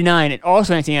Quinn was 89, and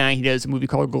also in 1989, he does a movie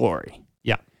called Glory.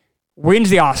 Yeah. Wins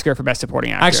the Oscar for Best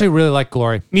Supporting Actor. I actually really like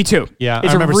Glory. Me too. Yeah, It's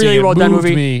I remember a really seeing it. well done Moved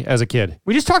movie. me as a kid.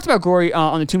 We just talked about Glory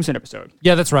on the Tombstone episode.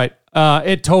 Yeah, that's right.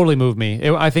 It totally moved me.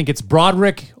 I think it's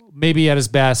Broderick maybe at his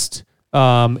best.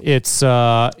 I don't really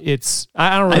I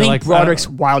think like Broderick's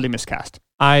wildly miscast.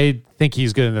 I think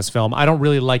he's good in this film. I don't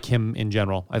really like him in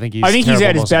general. I think he's at terrible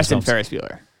his most of best in films. Ferris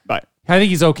Bueller. But I think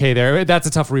he's okay there. That's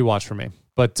a tough rewatch for me.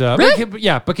 But Really?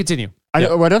 but continue. I'd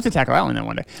love to tackle that one then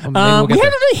one day. maybe we'll We get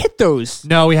haven't really hit those.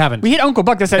 No, we haven't. We hit Uncle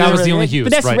Buck. That was the only Hughes,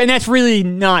 But right. and that's really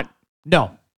not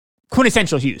No,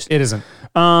 quintessential Hughes. it isn't.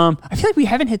 I feel like we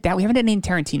haven't hit that. We haven't hit any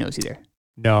Tarantino's either.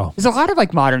 No, There's a lot of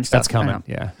like modern stuff. that's coming. I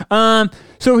Yeah, know.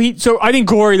 So I think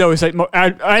Glory though is like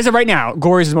as of right now,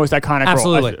 Glory is his most iconic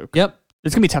absolutely. role. Yep.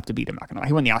 It's gonna be tough to beat him. Not gonna lie.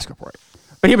 He won the Oscar for it.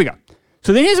 But here we go.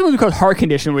 So then he has a movie called Heart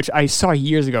Condition, which I saw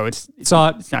years ago. It's Saw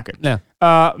it. It's not good.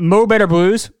 Yeah, Mo Better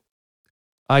Blues.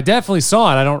 I definitely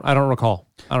saw it. I don't recall.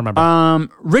 I don't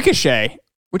remember. Ricochet,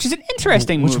 which is an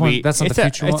interesting Which movie. one? That's not It's the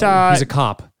future It's one. He's a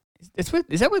cop. is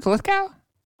that with Lithgow?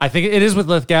 I think it is with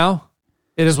Lithgow.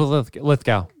 It is with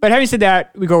Lithgow. But having said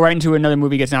that, we go right into another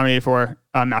movie gets nominated for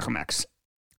Malcolm X,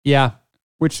 Yeah.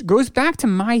 which goes back to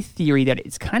my theory that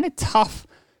it's kind of tough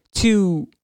to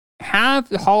have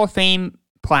the Hall of Fame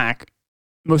plaque,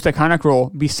 most iconic role,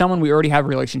 be someone we already have a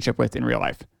relationship with in real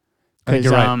life. I think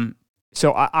you're right.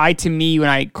 So I to me, when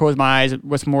I close my eyes,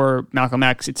 what's more Malcolm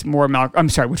X? It's more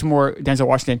what's more Denzel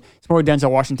Washington? It's more Denzel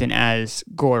Washington as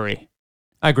Glory.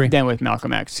 I agree. than with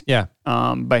Malcolm X. Yeah.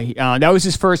 That was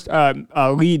his first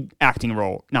lead acting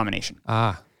role nomination.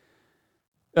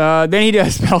 Then he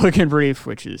does Pelican Brief,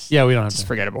 which is Yeah, we don't have just to.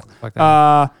 forgettable. Fuck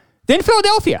that. Then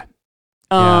Philadelphia.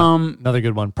 Yeah, another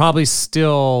good one. Probably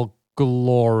still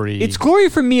Glory. It's Glory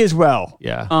for me as well.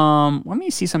 Yeah. Let me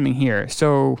see something here.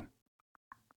 So,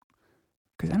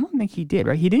 because I don't think he did,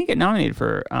 right? He didn't get nominated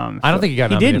for. I don't think he got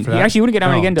nominated for that. He actually wouldn't get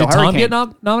nominated No. again. Did Tom Hurricane.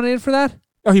 get nominated for that?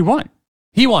 Oh, he won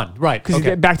He won, right? because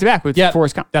Okay. he's back to back with Yeah.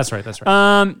 Forrest Gump. That's right. That's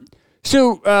right.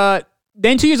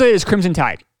 Then 2 years later is Crimson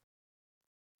Tide.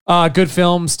 Good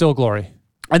film, still Glory.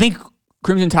 I think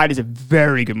Crimson Tide is a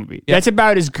very good movie. Yep. That's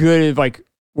about as good as like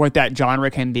what that genre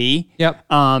can be. Yep.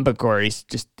 But Glory's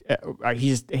just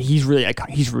he's really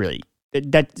iconic.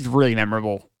 That's really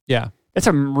memorable. Yeah. That's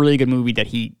a really good movie that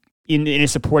he in a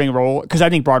supporting role, because I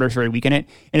think Broderick's very weak in it.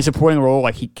 In a supporting role,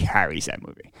 like he carries that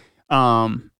movie.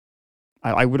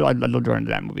 I'd love to run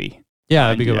into that movie. Yeah,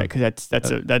 that'd be good. Because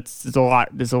there's a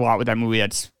lot with that movie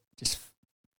that's just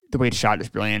the way it's shot is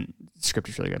brilliant. The script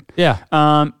is really good. Yeah.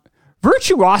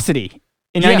 Virtuosity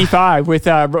in Yeah. 95 with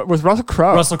Russell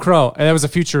Crowe. Russell Crowe. That was a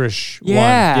future-ish one.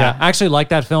 Yeah. Yeah. I actually like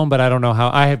that film, but I don't know how.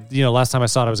 I have, last time I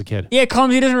saw it, I was a kid. Yeah,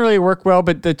 Clumsy doesn't really work well,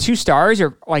 but the 2 stars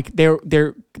are like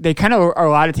they kind of are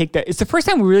allowed to take that. It's the first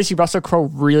time we really see Russell Crowe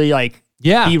really like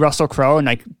Yeah. be Russell Crowe and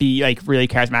like be like really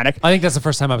charismatic. I think that's the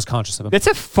first time I was conscious of him. That's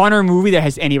a funner movie that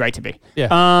has any right to be.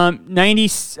 Yeah.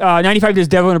 95 is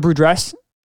Devil in a Blue Dress, which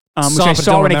I but don't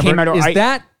saw when it came remember.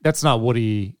 out. That's not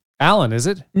Woody Allen, is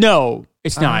it? No,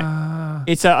 it's not.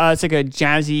 It's like a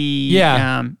jazzy.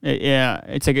 Yeah.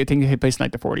 It's like a thing that takes place in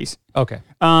like the 40s. Okay.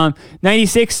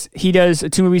 96, he does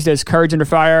 2 movies. Does Courage Under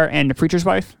Fire and The Preacher's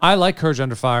Wife. I like Courage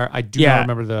Under Fire. I do Yeah. not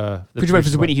remember the Preacher's Wife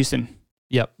is Whitney Houston.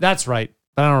 Yep. That's right.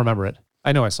 But I don't remember it.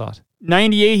 I know I saw it.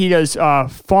 98, he does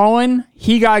Fallen,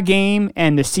 He Got Game,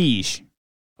 and The Siege.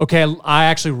 Okay. I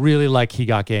actually really like He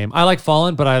Got Game. I like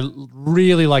Fallen, but I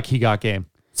really like He Got Game.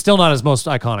 Still not his most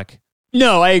iconic.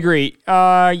 No, I agree.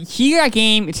 He Got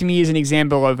Game, to me, is an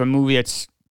example of a movie that's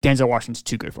Denzel Washington's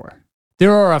too good for.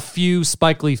 There are a few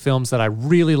Spike Lee films that I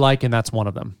really like, and that's one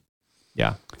of them.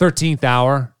 Yeah. 13th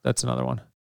Hour. That's another one.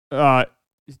 13th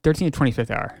to 25th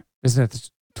Hour. Isn't it?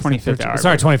 25th Hour.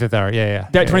 Sorry, 25th Hour. Yeah.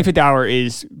 That 25th Hour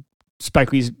is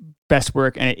Spike Lee's best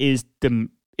work, and it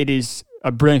is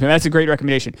a brilliant film. That's a great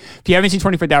recommendation. If you haven't seen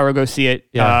 25th Hour, go see it.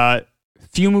 Yeah.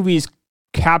 Few movies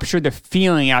capture the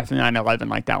feeling after 9/11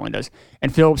 like that one does.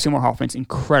 And Philip Seymour Hoffman's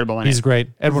incredible in it. He's great.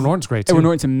 Edward Norton's great too. Edward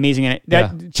Norton's amazing in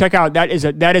it. Check out that is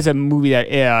a movie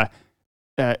that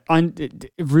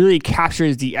it really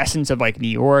captures the essence of like New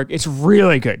York. It's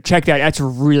really good. Check that. That's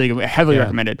really good. Heavily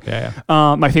recommended. Yeah.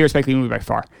 My favorite Spike Lee movie by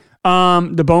far.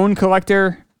 The Bone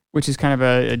Collector, which is kind of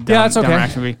a dumb, it's okay. dumb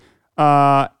action movie.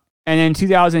 And then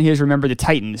 2000, here's Remember the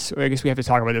Titans. I guess we have to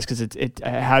talk about this because it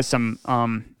has some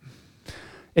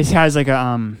it has like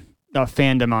a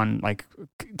fandom on like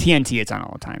TNT. It's on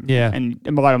all the time. Yeah. And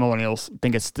a lot of millennials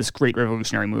think it's this great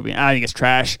revolutionary movie. I think it's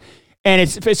trash. And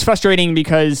it's frustrating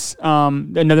because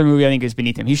another movie I think is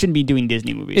beneath him. He shouldn't be doing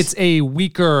Disney movies. It's a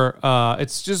weaker,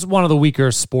 it's just one of the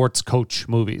weaker sports coach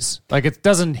movies. Like it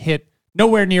doesn't hit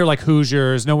nowhere near like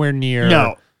Hoosiers, nowhere near.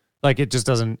 No. Like it just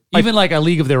doesn't, even like a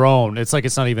League of Their Own. It's like,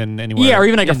 it's not even anywhere. Yeah, or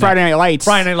even like a in Friday Night Lights.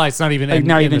 Friday Night Lights, not even, Like in,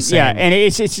 not in even, the same. yeah. And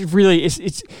it's really,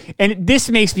 and this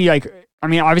makes me like, I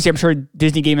mean, obviously I'm sure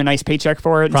Disney gave him a nice paycheck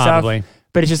for it and Probably. stuff.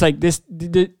 But it's just like this,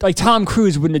 like Tom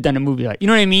Cruise wouldn't have done a movie like, you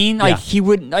know what I mean? Like Yeah. he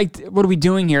wouldn't, like, what are we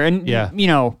doing here? And, Yeah. you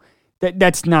know,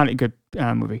 that's not a good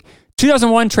movie.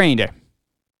 2001 Training Day.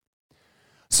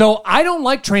 So I don't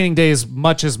like Training Day as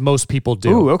much as most people do.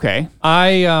 Ooh, okay.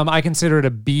 I consider it a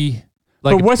B.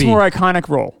 Like But what's a B. more iconic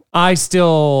role? I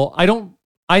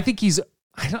think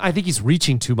he's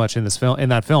reaching too much in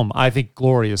that film. I think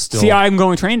Glory is still. See, I'm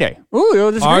going Training Day.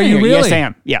 Ooh, this is Are great. you really? Yes, I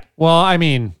am. Yeah. Well, I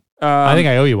mean, I think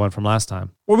I owe you one from last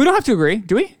time. Well, we don't have to agree,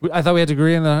 do we? I thought we had to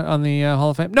agree on the Hall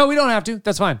of Fame. No, we don't have to.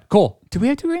 That's fine. Cool. Do we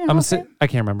have to agree? On I'm the Hall of Fame? I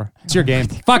can't remember. It's your game.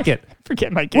 Fuck it.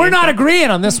 Forget my game. We're not agreeing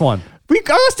on this one.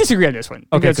 Let's disagree on this one.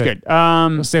 I think Okay, that's good.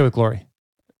 good. Let's stay with Glory.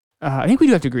 I think we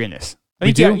do have to agree on this. I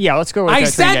We think, do? Yeah, let's go with I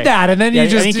Training said Day. that, and then Yeah, you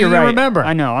I just think didn't you're right. remember.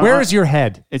 I know. Where is your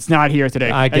head? It's not here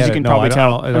today, I as get you it. can No, probably I don't-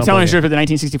 tell. I don't I'm telling blame you for the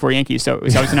 1964 Yankees, so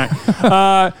it's obviously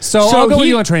not. So I'll go with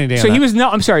you on Training Day on So he that. was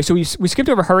not. I'm sorry. So we skipped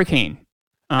over Hurricane.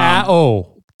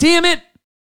 Damn it!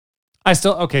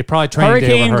 Probably Training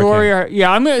Day Hurricane, over Glory. Hurricane.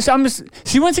 Yeah, I'm gonna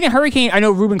see once again. Hurricane. I know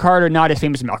Reuben Carter, not as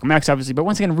famous as Malcolm X, obviously, but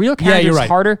once again, real characters you're right.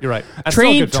 harder. You're right. That's still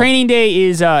a good film. Training Day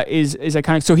is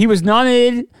iconic. So he was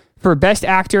nominated for Best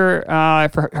Actor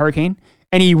for Hurricane,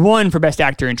 and he won for Best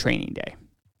Actor in Training Day.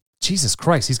 Jesus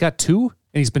Christ, he's got 2?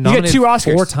 And he's been He's got nominated 2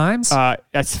 Oscars. 4 times?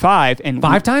 That's 5. And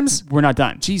 5 times? We're not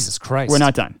done. Jesus Christ. We're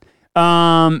not done.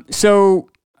 So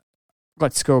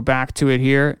let's go back to it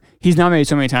here. He's nominated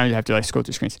so many times I have to like scroll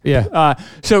through screens. Yeah.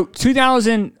 So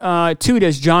 2002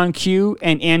 does John Q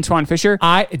and Antoine Fisher.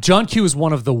 John Q is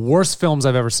one of the worst films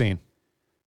I've ever seen.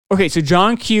 Okay, so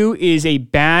John Q is a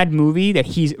bad movie that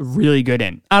he's really good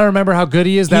in. I don't remember how good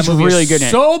he is. That He's movie really is good in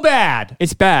it. so bad.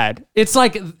 It's bad. It's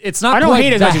like it's not I don't quite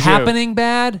hate it as The much as you. Happening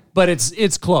bad, but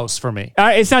it's close for me.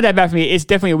 It's not that bad for me. It's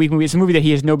definitely a weak movie. It's a movie that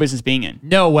he has no business being in.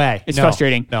 No way. It's No.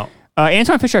 frustrating. No.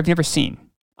 Antoine Fisher I've never seen.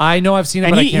 I know I've seen it,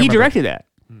 And but I he can't remember. directed that.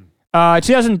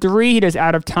 2003, he does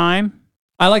Out of Time.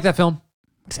 I like that film.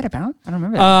 What's that about? I don't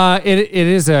remember that. It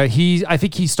is I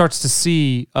think he starts to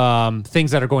see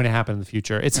things that are going to happen in the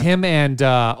future. It's him and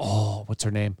what's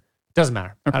her name? Doesn't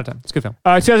matter. Out of Time. It's a good film.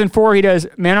 2004, he does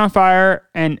Man on Fire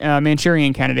and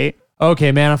Manchurian Candidate.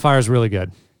 Okay, Man on Fire is really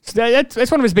good. So that's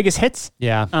one of his biggest hits.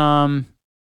 Yeah.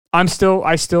 I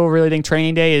still really think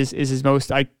Training Day is his most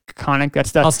iconic.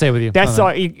 That's the I'll stay with you. That's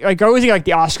on like I always think like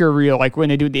the Oscar reel, like when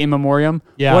they do the in memoriam.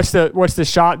 Yeah. What's the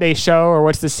shot they show or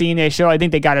what's the scene they show? I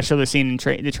think they got to show the scene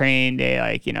in the Training Day,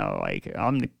 like like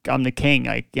I'm the king,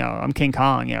 like I'm King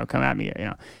Kong, come at me,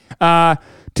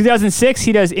 2006,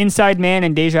 he does Inside Man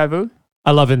and Deja Vu.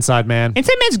 I love Inside Man.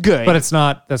 Inside Man's good, But that's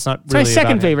not it's really my second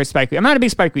about him. favorite Spike Lee. I'm not a big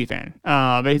Spike Lee fan,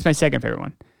 but it's my second favorite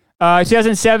one.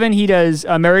 2007, he does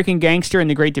American Gangster and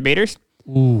The Great Debaters.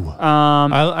 Ooh.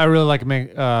 I really like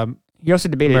He also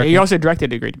debated. American- He also directed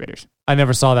The Great Debaters. I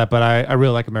never saw that, but I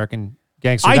really like American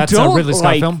Gangster. I That's don't a Ridley Scott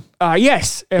like, film.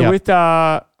 Yes, Yeah. with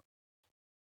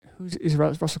is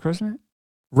Russell Crowe in it?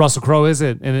 Russell Crowe is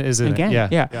it? And is it? Again, Yeah.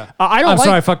 yeah. I don't I'm like.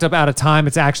 sorry, I fucked up. Out of Time.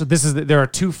 It's actually there are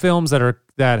 2 films that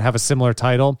have a similar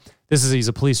title. He's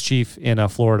a police chief in a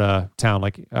Florida town,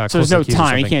 like So there's no Costa Keys or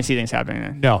time. You something. can't see things happening.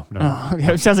 Then. No. Oh,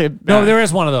 okay. It sounds like No, there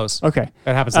is one of those. Okay.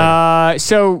 That happens. Later.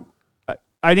 So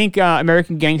I think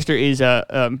American Gangster is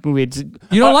a movie.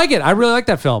 You don't like it? I really like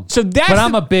that film. So that's but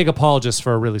I'm a big apologist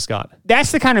for Ridley Scott.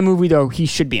 that's the kind of movie though he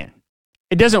should be in.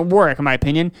 It doesn't work in my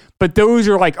opinion, but those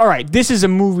are like, all right, this is a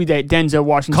movie that Denzel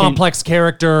Washington, Complex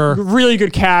character. really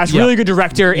good cast, Yeah. really good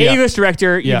director, Yeah. A-list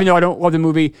director. Yeah. Even though I don't love the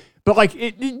movie, but like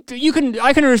I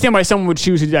can understand why someone would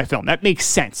choose to do that film. That makes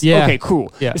sense. Yeah. Okay,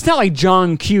 cool. Yeah. It's not like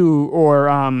John Q or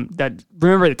that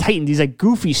Remember the Titans. These like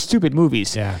goofy, stupid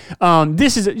movies. Yeah.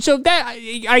 This is so that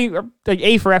I like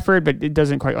A for effort, but it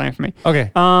doesn't quite land for me.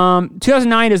 Okay.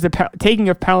 2009 is the Taking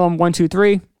of Pelham 1, 2,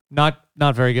 3. Not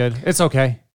very good. It's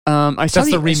okay. I saw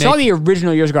That's the I saw remake. the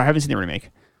original years ago. I haven't seen the remake.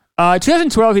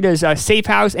 2012, he does Safe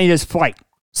House and he does Flight.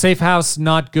 Safe House,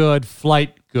 not good.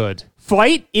 Flight, good.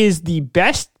 Flight is the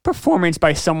best performance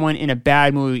by someone in a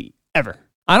bad movie ever.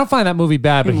 I don't find that movie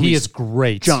bad, but he movie's is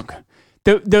great. Junk.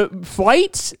 The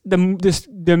Flights, the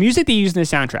music they use in the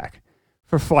soundtrack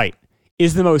for Flight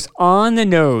is the most on the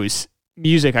nose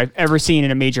music I've ever seen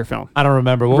in a major film. I don't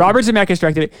remember. Robert Zemeckis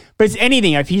directed it, but it's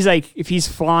anything. If he's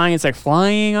flying, it's like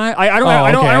flying. I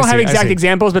don't have exact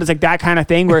examples, but it's like that kind of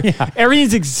thing where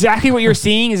everything's exactly what you're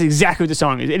seeing is exactly what the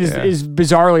song is. It is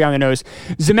bizarrely on the nose.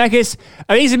 Zemeckis,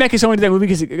 I think Zemeckis only did that movie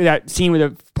because that scene where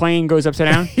the plane goes upside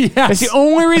down. Yes. That's the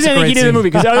only reason I think he great did the scene. movie.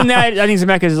 Because other than that, I think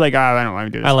Zemeckis is like, I don't want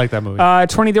to do this. I like that movie.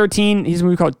 2013, he's a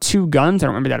movie called Two Guns. I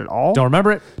don't remember that at all. don't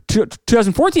remember it.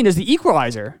 2014 is The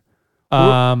Equalizer.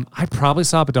 I probably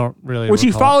saw it, but don't really Which he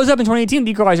recall. follows up in 2018,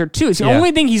 The Equalizer 2. It's the Yeah.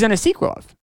 only thing he's done a sequel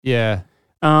of. Yeah.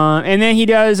 And then he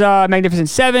does Magnificent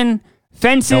Seven,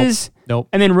 Fences, Nope.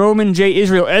 and then Roman J.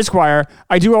 Israel Esquire.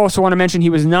 I do also want to mention he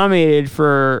was nominated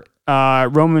for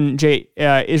Roman J.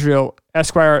 Israel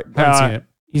Esquire. Haven't seen it.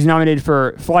 He's nominated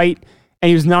for Flight, and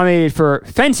he was nominated for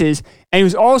Fences, and he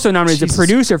was also nominated as a Jesus.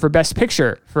 producer for Best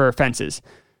Picture for Fences.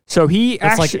 So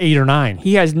That's like 8 or 9.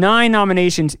 he has 9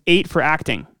 nominations, 8 for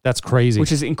acting, That's crazy.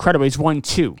 which is incredible. He's won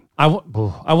 2. I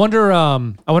wonder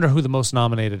who the most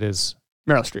nominated is.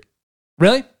 Meryl Streep.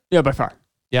 Really? Yeah, by far.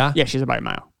 Yeah. Yeah, she's by a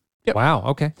mile. Yep. Wow.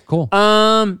 Okay. Cool.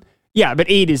 Yeah, but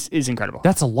 8 is incredible.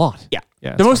 That's a lot. Yeah.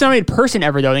 Yeah. The most nominated person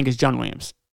ever, though, I think, is John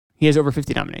Williams. He has over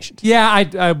 50 nominations. Yeah.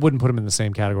 I wouldn't put him in the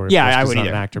same category. of Yeah, course, I 'cause wouldn't he's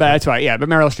either. not an actor. but that's why. Yeah, but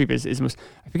Meryl Streep is most.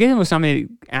 I forget who the most nominated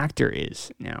actor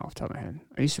is now off the top of my head.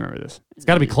 I used to remember this. it's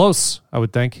got to be close, I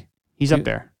would think. He's up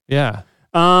there. Yeah.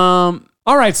 Um.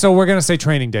 All right. So we're gonna say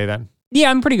Training Day then.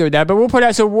 Yeah, I'm pretty good with that. But we'll put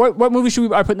out. So what movie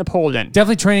should I put in the poll then?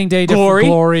 Definitely Training Day. Glory.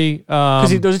 Glory.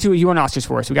 Because those are 2 he won Oscars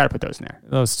for, so we got to put those in there.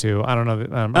 Those 2. I don't know.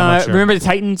 I'm not sure. Remember the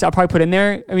Titans? I'll probably put in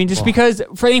there. I mean, just Oh. because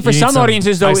for You need some some-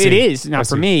 audiences though I it see. is not I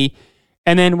for see. me.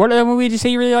 And then what other movie did you say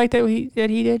you really liked that he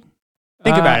did?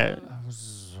 Think about it.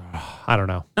 I don't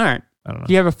know. All right. I don't know.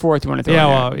 Do you have a fourth you want to throw Yeah, in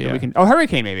there well, that yeah. we can? Oh,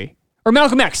 Hurricane maybe or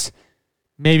Malcolm X.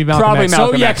 Maybe Malcolm Probably X.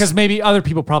 Malcolm So yeah, X. because maybe other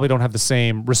people probably don't have the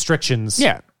same restrictions.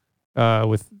 Yeah.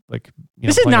 With like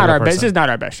This is not our best. This is not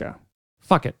our best show.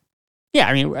 Fuck it. Yeah,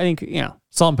 I mean, I think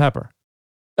Salt and pepper.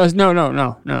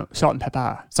 No. Salt and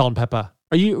pepper. Salt and pepper.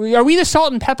 Are we the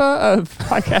salt and pepper of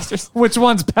podcasters? Which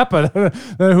one's Peppa?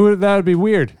 Who? That would be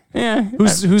weird. Yeah.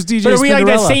 Who's DJ? But are we like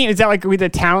that Spinderella? same? Is that like we the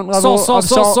talent level?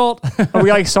 Salt. Are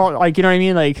we like salt? Like, you know what I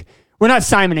mean? Like, we're not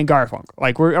Simon and Garfunkel.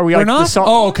 Like, are we We're like not. the salt?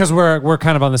 Oh, because we're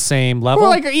kind of on the same level. We're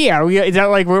like, yeah. Is that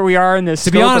like where we are in this?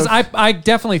 To be honest, I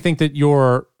definitely think that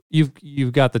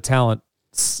you've got the talent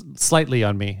slightly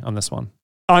on me on this one.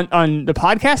 on the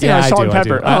podcasting Yeah, or I salt do, and I do.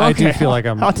 pepper. I do feel like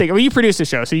I'm- I'll take it. Well, you produce the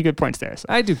show, so you get points there. So.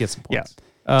 I do get some points.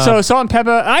 So salt and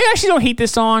pepper. I actually don't hate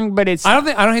this song, but it's. I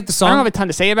don't hate the I song. don't have a ton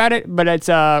to say about it, but it's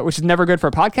which is never good for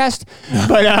a podcast.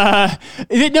 But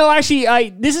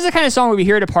this is the kind of song where we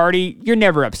hear at a party, you're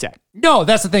never upset. No,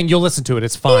 that's the thing. You'll listen to it.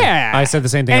 It's fine. Yeah, I said the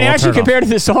same thing. And I won't actually, turn it off. compared to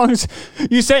the songs,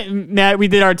 you sent Matt. We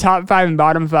did our top 5 and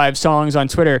bottom 5 songs on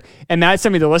Twitter, and Matt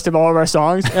sent me the list of all of our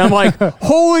songs, and I'm like,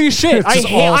 holy shit! It's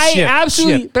just all shit.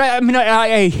 Absolutely. Shit. But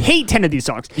I hate 10 of these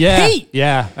songs. Yeah, Hate.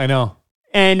 yeah, I know.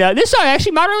 And this song I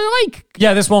actually moderately like.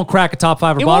 Yeah, this won't crack a top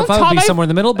 5 or It bottom won't 5. It'll top be my- somewhere in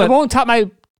the middle. But it won't top my.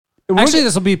 actually,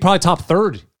 this will be probably top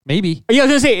 3rd, maybe. Yeah, I was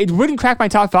gonna say it wouldn't crack my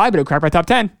top 5, but it would crack my top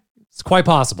 10. It's quite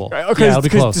possible. Because Yeah, it'll be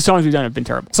close. the songs we've done have been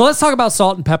terrible. So let's talk about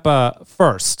Salt and Peppa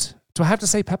first. Do I have to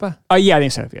say Peppa? Yeah, I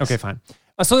think so. Yes. Okay, fine.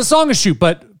 So the song is Shoot,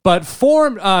 but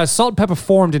formed Salt and Peppa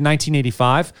formed in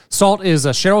 1985. Salt is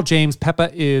Cheryl James, Peppa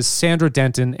is Sandra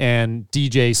Denton, and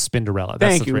DJ Spinderella.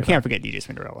 That's Thank the you. three We of them. can't forget DJ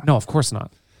Spinderella. No, of course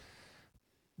not.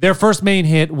 Their first main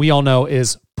hit, we all know,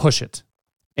 is Push It.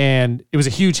 And it was a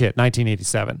huge hit,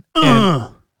 1987.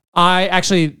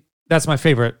 And that's my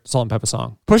favorite Salt and Peppa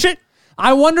song. Push It.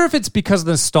 I wonder if it's because of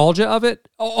the nostalgia of it.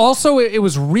 Also, it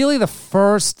was really the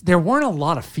first, there weren't a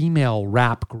lot of female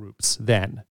rap groups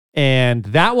then. And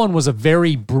that one was a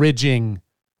very bridging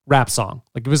rap song.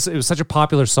 Like it was such a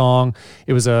popular song.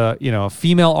 It was a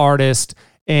female artist.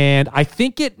 And I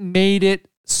think it made it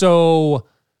so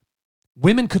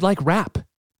women could like rap.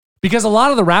 Because a lot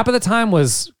of the rap at the time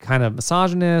was kind of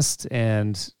misogynist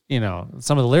and,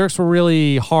 some of the lyrics were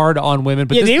really hard on women.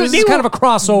 But this is kind of a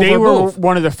crossover They were move.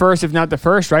 one of the first, if not the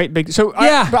first, right?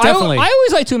 Definitely. I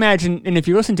always like to imagine, and if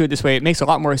you listen to it this way, it makes a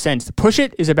lot more sense. Push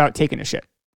It is about taking a shit.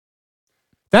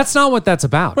 That's not what that's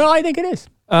about. Well, I think it is.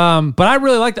 But I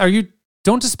really like.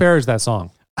 Don't disparage that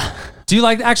song. Do you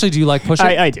like Push It?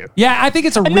 I do. Yeah, I think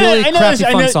it's a really crafty,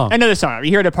 fun song. Another song. You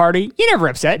hear at a party, you're never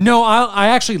upset. No, I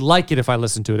actually like it if I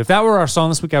listen to it. If that were our song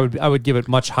this week, I would give it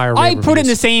much higher. I rate put it in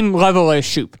the reviews. same level as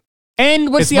Shoop.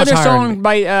 And what's It's the much other higher song than-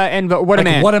 by and What a Like,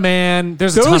 Man? What a Man.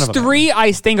 There's a ton Those of them. three,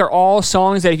 I think, are all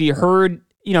songs that if you heard,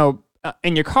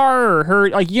 in your car or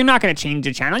heard, like, you're not going to change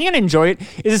the channel. You're going to enjoy it.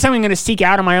 Is it something I'm going to seek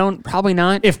out on my own? Probably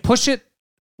not. If Push It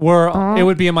were, it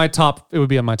would be in my top. It would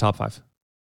be in my top 5.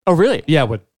 Oh, really? Yeah, it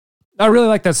would. I really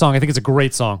like that song. I think it's a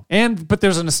great song. But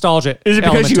there's a nostalgia. Is it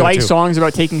element because you to it, like too. songs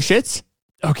about taking shits?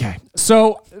 Okay.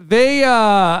 So they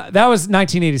that was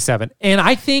 1987. And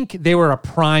I think they were a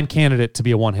prime candidate to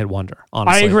be a one-hit wonder,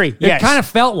 honestly. I agree. It Yes. kind of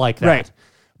felt like that. Right.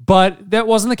 But that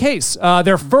wasn't the case.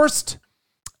 Their first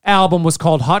album was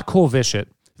called Hot Cool Vicious,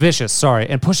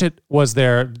 and Push It was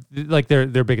their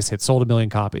biggest hit, sold 1 million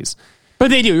copies. But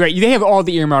they do, right? They have all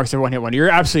the earmarks of one hit wonder. You're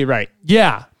absolutely right.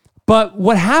 Yeah. But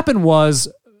what happened was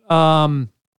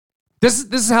this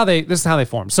is how they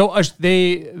formed. So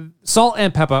Salt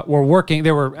and Peppa were working.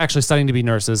 They were actually studying to be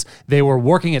nurses. They were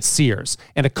working at Sears,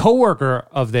 and a coworker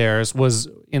of theirs was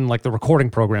in like the recording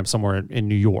program somewhere in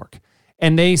New York.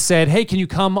 And they said, "Hey, can you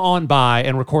come on by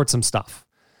and record some stuff?"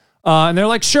 And they're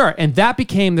like, "Sure." And that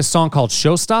became this song called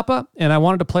Showstopper. And I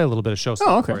wanted to play a little bit of Showstopper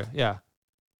Oh, okay. for you. Yeah.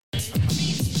 Yo,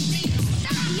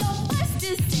 what's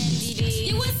this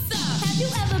MDD? Yo, what's up? Have you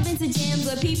ever been to jams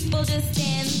where people just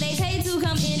stand? They pay to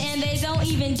come in and they don't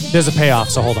even jam. There's a payoff,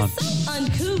 so hold on. So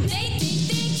uncouth. They think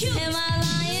they cute. Am I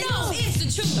lying? No, it's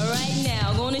the truth. Right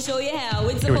now, gonna show you how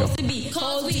it's Here we go. supposed to be.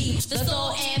 Cause we, the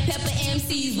Salt and Pepper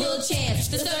MCs will chant.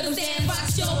 The circumstance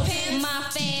rocks your pants. My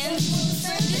fans.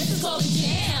 This is called a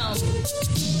jam.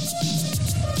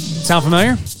 Sound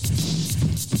familiar?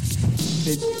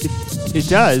 It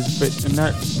does, but I'm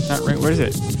not right. What is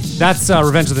it? That's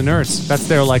Revenge of the Nerds. That's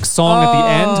their like song at the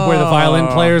end where the violin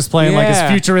player's playing like his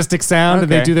yeah. futuristic sound and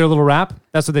they Okay. do their little rap.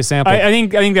 That's what they sample. I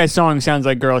think that song sounds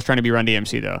like Girls Trying to Be Run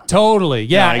DMC, though. Totally.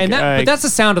 Yeah. Like, and but that's the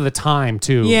sound of the time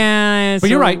too. Yeah, But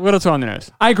you're right. A little too on the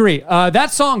nose. I agree.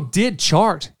 That song did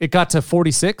chart. It got to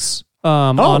 46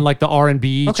 on like the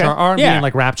R&B Okay. chart, R&B Yeah. and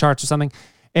like rap charts or something.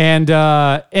 And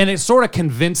it sort of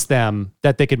convinced them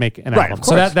that they could make an Right, album. of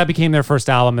So course. that became their first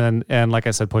album, and like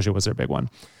I said, Push It was their big one.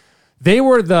 They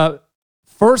were the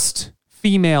first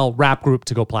female rap group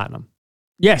to go platinum.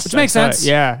 Yes. Which makes sense.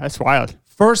 Yeah, that's wild.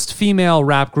 First female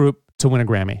rap group to win a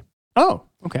Grammy. Oh,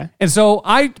 okay. And so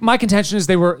my contention is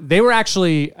they were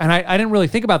actually, and I didn't really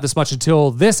think about this much until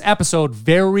this episode,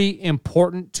 very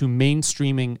important to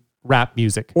mainstreaming rap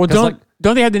music. Well, 'Cause,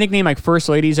 don't they have the nickname like first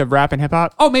ladies of rap and hip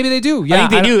hop? oh, maybe they do. Yeah, I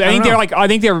think they do. I think don't they're know. I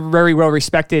think they're very well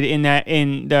respected in that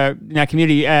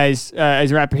community as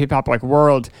rap and hip hop like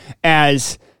world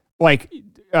as like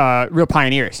real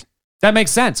pioneers. That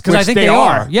makes sense because Which I think they they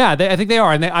are. are. Yeah, I think they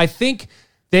are, and I think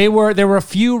there were a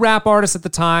few rap artists at the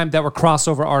time that were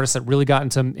crossover artists that really got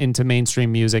into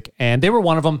mainstream music, and they were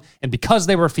one of them. And because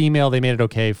they were female, they made it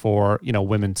okay for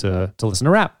women to listen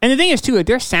to rap. And the thing is too, like,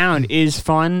 their sound is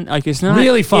fun. Like it's not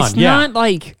Really fun, It's yeah. not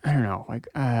like I don't know. Like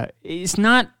it's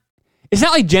not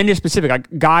like gender specific.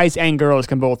 Like guys and girls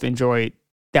can both enjoy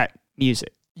that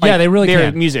music. Yeah, they really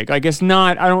their can. music. Like it's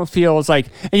not. I don't feel it's like.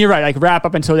 And you're right. Like rap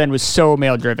up until then was so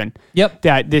male driven. Yep.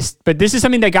 But this is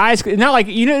something that guys. Not like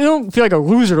you don't feel like a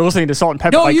loser listening to Salt and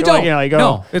Pepper. No, like, you don't. Like,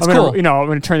 No, it's I'm gonna, cool. I'm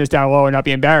going to turn this down low and not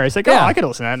be embarrassed. Like, Yeah. I could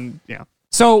listen to that. And,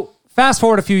 So fast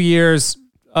forward a few years,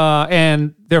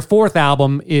 and their fourth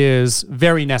album is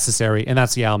Very Necessary, and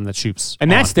that's the album that Shoop's And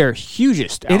that's on. their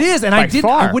hugest. It album, is, and by I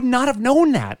far. would not have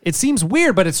known that. It seems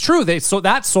weird, but it's true.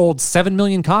 That sold 7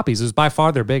 million copies. It was by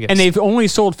far their biggest. And they've only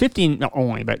sold 15, not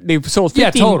only, but they've sold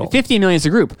 15, total. 15 million as a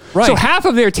group. Right. So half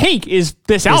of their take is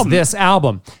this album. this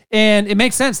album. And it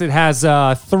makes sense. It has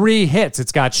 3 hits.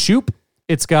 It's got Shoop,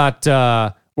 it's got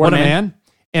What a Man,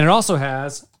 and it also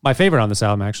has my favorite on this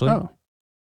album, actually. Oh,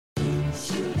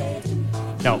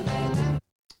 No.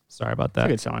 Sorry about that's a that.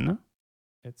 good song, no?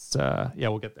 It's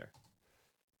we'll get there.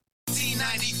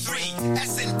 T93,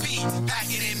 S&P,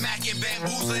 packing and macking,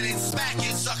 bamboozling and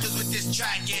smacking suckers with this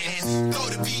track and throw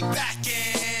the beat back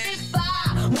in. If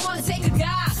I wanna take a guy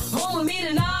home with me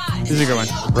tonight. This is a good one.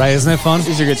 Right, isn't it fun? This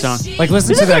is a good song. Like, listen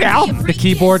This to is a that good album. the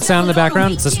keyboard sound in the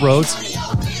background. It's just Rhodes.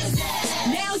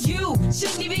 Now you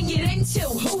shouldn't even get into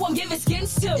who I'm giving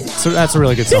skins to. So that's a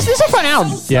really good song. This is a fun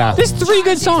album. Yeah. There's 3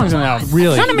 good songs on the album.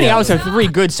 Really? Not many Yeah. albums have 3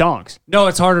 good songs. No,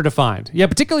 it's harder to find. Yeah,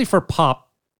 particularly for pop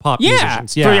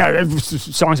musicians. Yeah,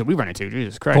 songs that we run into.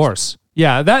 Jesus Christ. of course.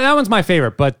 Yeah, that one's my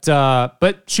favorite,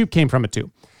 but Shoop came from it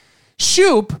too.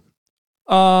 Shoop,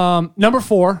 number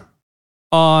 4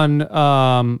 on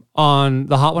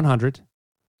the Hot 100,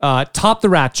 topped the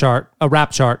rap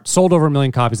chart, sold over 1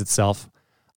 million copies itself.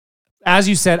 As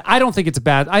you said, I don't think it's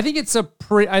bad. I think it's a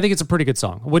pretty good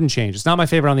song. I wouldn't change. It's not my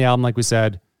favorite on the album, like we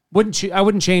said. I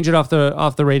wouldn't change it off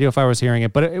the radio if I was hearing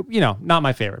it, but it, not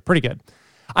my favorite. Pretty good.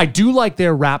 I do like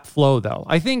their rap flow though.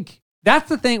 I think that's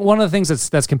the thing. One of the things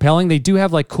that's compelling. They do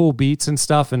have like cool beats and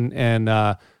stuff, and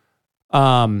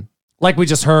like we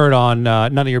just heard on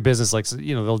None of Your Business. Like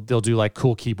they'll do like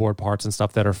cool keyboard parts and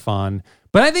stuff that are fun.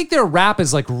 But I think their rap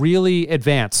is like really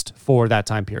advanced for that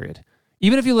time period.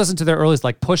 Even if you listen to their earliest,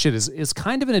 like Push It is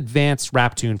kind of an advanced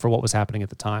rap tune for what was happening at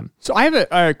the time. So I have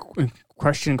a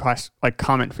question,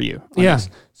 comment for you. on Yeah. this.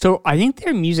 So I think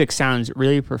their music sounds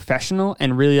really professional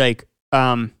and really like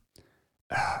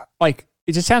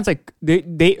it just sounds like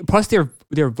they plus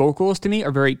their vocals to me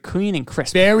are very clean and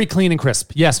crisp. Very clean and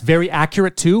crisp. Yes, very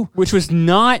accurate too. Which was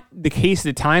not the case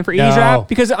at the time for 80s No. rap.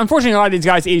 Because unfortunately, a lot of these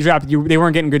guys, 80s rap, they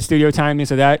weren't getting good studio time,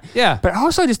 things like that. Yeah. But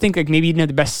also I just think like maybe you didn't have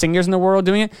the best singers in the world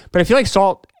doing it. But I feel like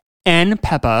Salt and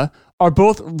Peppa are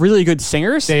both really good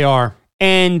singers. They are.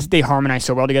 And they harmonize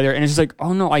so well together. And it's just like,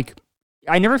 oh no, like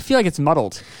I never feel like it's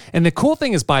muddled. And the cool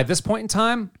thing is, by this point in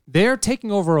time, they're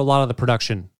taking over a lot of the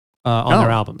production on their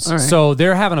albums. all right. So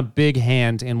they're having a big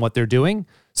hand in what they're doing.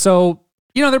 So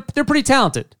they're pretty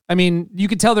talented. I mean, you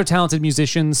can tell they're talented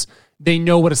musicians. They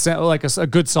know what a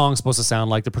good song's supposed to sound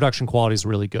like. The production quality is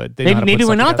really good. They know how to Maybe put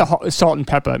we're stuff not together. the Salt and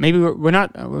Peppa. Maybe we're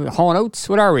not Hall & Oates.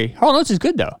 What are we? Hall & Oates is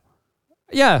good though.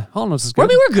 Yeah, Hall & Oates is Well, I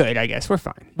good. mean, we're good. I guess we're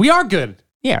fine. We are good.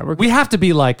 Yeah, we're good. We have to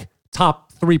be like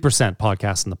top 3%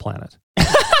 podcast on the planet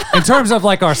in terms of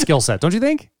like our skill set. Don't you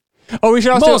think? Oh, we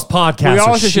should also Most podcasts We are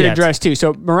also should shit. address too.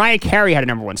 So Mariah Carey had a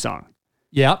 #1 song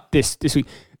Yeah. this week.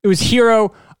 It was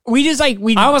Hero. We just like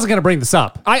we. I wasn't going to bring this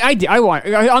up. I'm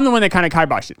the one that kind of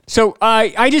kiboshed it. So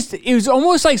it was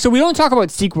almost like, so we don't talk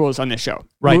about sequels on this show.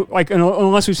 Right. Like,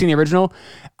 unless we've seen the original.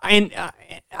 And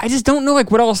I just don't know, like,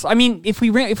 what else. I mean, if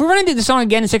we run into the song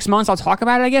again in 6 months, I'll talk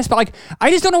about it, I guess. But, like, I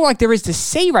just don't know what like, there is to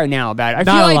say right now about it. I Not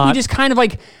feel a like lot. we just kind of,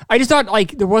 like, I just thought,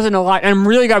 like, there wasn't a lot. And I'm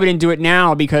really glad we didn't do it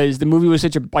now because the movie was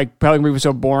such a, like, Pelham movie was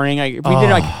so boring. Like, if we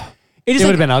did, like, It would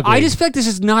have been ugly. I just feel like this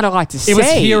is not a lot to say. It was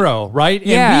Hero, right?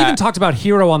 Yeah. And we even talked about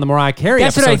Hero on the Mariah Carey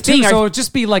That's episode what I think. too. So it would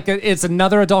just be like it's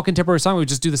another adult contemporary song. We would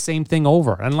just do the same thing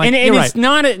over. And like, And you're it's right.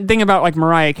 not a thing about like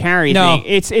Mariah Carey No. thing.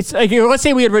 It's like, let's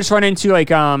say we had just run into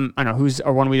like I don't know who's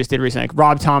or one we just did recently, like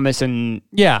Rob Thomas and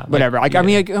Yeah, whatever. Like I yeah.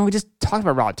 mean, like, we just talked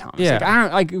about Rob Thomas. Yeah. Like, I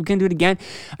don't like we can do it again.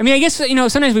 I mean, I guess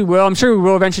sometimes we will. I'm sure we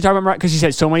will eventually talk about Mariah because she's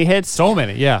had so many hits. So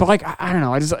many, yeah. But like I don't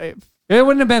know. It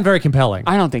wouldn't have been very compelling.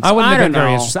 I don't think so. I wouldn't I have been don't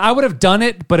very know. interested. I would have done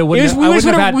it, but it It wouldn't. was, have, we I would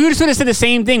wouldn't have had. have said the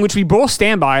same thing, which we both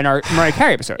stand by in our Mariah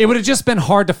Carey episode. It would have just been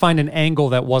hard to find an angle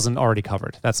that wasn't already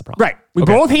covered. That's the problem. Right. We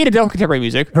Okay. both hate adult contemporary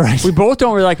music. Right. We both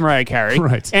don't really like Mariah Carey.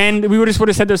 Right. And we would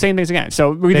have said those same things again.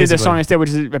 So we did this Basically. song instead, which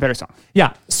is a better song.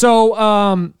 Yeah. So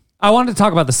I wanted to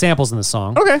talk about the samples in the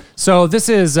song. Okay. So this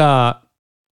is like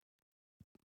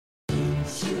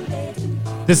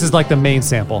the main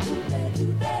sample.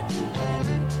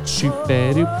 Shoot,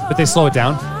 but they slow it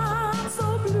down.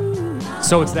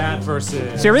 So it's that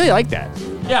versus. So I really like that.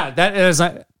 Yeah, that is.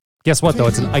 Guess what though?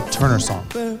 It's an Ike Turner song.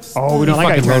 Oh, we don't like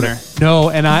Ike Fucking wrote Turner. it. No,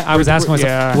 and I was asking myself,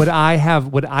 yeah.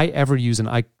 would I ever use an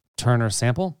Ike Turner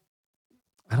sample?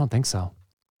 I don't think so.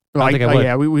 Like, think I would.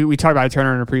 yeah, we talked about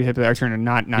Turner in a previous episode. Turner,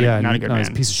 not a good no, man. he's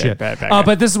a piece of Bad- shit. bad guy.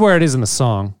 But this is where it is in the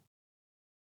song.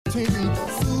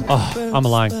 Oh, I'm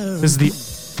lying. This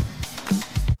is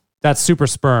that's Super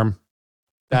Sperm.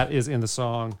 That is in the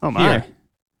song. Oh my. Here.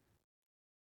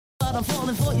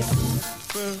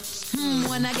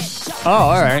 Oh,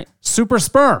 all right. Super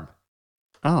Sperm.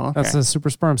 Oh, okay. That's a Super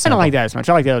Sperm I sample. don't like that as much.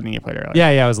 I like the other thing you played earlier. Yeah,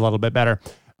 it was a little bit better.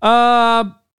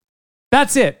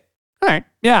 That's it. All right.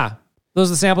 Yeah. Those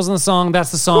are the samples in the song.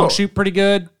 That's the song. Cool. Shoot pretty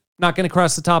good. Not going to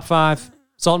cross the top 5.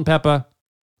 Salt and Pepper.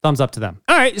 Thumbs up to them.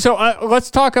 All right. So let's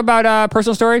talk about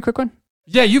personal story. Quick one.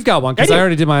 Yeah, you've got one because I I do.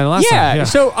 already did mine last time. Yeah.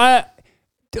 So,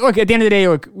 look, at the end of the day,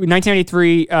 look,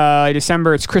 1993,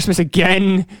 December, it's Christmas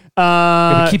again.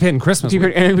 Yeah, we keep hitting Christmas.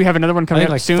 week. And we have another one coming I think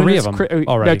up like soon. 3 It's of them No,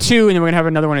 already. 2, and then we're gonna have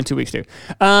another one in 2 weeks too.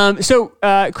 So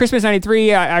Christmas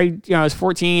 '93, I was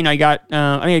 14. I got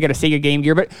I think I got a Sega Game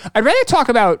Gear, but I'd rather talk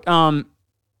about.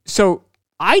 So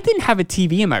I didn't have a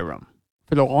TV in my room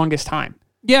for the longest time.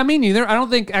 Yeah, me neither. I don't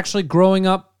think actually growing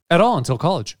up at all until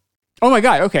college. Oh my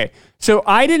God. Okay. So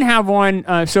I didn't have one.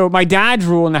 So my dad's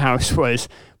rule in the house was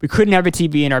we couldn't have a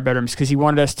TV in our bedrooms because he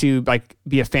wanted us to like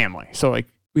be a family. So like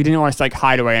we didn't want us to like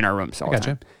hide away in our rooms all the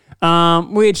Gotcha.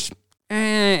 time. Which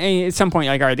at some point,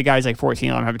 like, all right, the guy's like 14,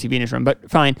 let him have a TV in his room, but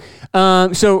fine.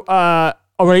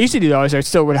 What I used to do though is I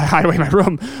still would hide away in my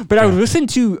room, but I would listen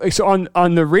to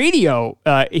on the radio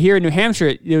here in New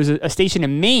Hampshire. There was a station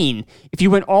in Maine. If you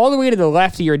went all the way to the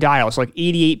left of your dial, so like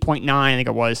 88.9, I think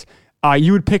it was,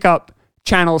 you would pick up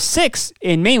channel 6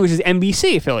 in Maine, which is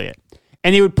NBC affiliate,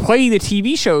 and they would play the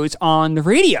TV shows on the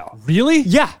radio. Really?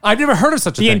 Yeah, I've never heard of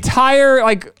such a the thing. entire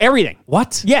like everything.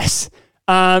 What? Yes.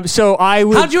 So I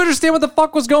would. How'd you understand what the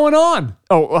fuck was going on?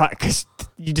 Because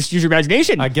you just use your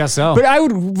imagination. I guess so. But I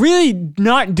would really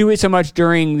not do it so much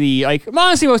during the like.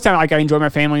 Honestly, most of the time, like I enjoy my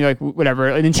family, like whatever.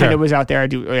 Nintendo Sure. was out there. I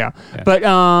do, yeah. But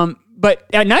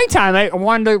at nighttime, I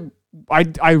wanted to.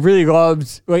 I really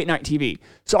loved late night TV,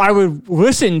 so I would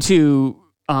listen to.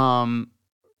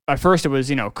 At first, it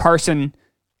was Carson,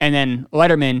 and then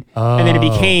Letterman, and then it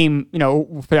became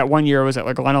for that 1 year it was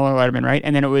like Leno and Letterman, right?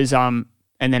 And then it was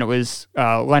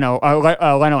Leno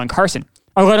and Carson.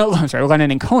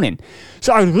 Lennon and Conan.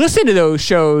 So I would listen to those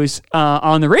shows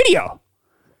on the radio.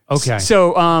 Okay.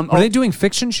 So Were they doing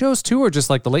fiction shows too, or just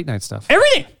like the late night stuff?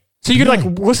 everything. So you could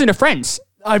like listen to Friends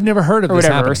I've never heard of or this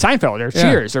whatever, or happening. Seinfeld or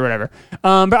Cheers or whatever.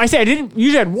 But I said I didn't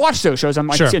usually. I'd watch those shows on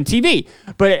Sure. on TV,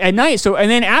 but at night. So and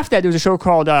then after that, there was a show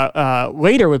called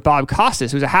Later with Bob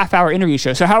Costas. It was a half-hour interview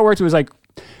show. So how it worked was like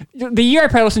the year I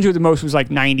probably listened to it the most was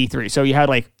like '93. So you had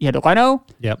Leno,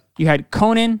 Yep. you had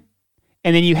Conan,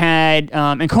 and then you had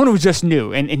and Conan was just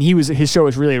new, and his show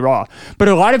was really raw. But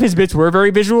a lot of his bits were very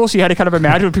visual, so you had to kind of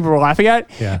imagine what people were laughing at.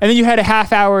 Yeah. And then you had a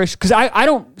half hour because I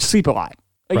don't sleep a lot.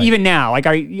 Like Right. even now, like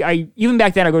I even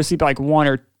back then I go to sleep at like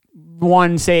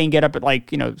 1 say and get up at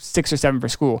like 6 or 7 for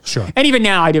school. Sure. And even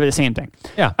now I do the same thing.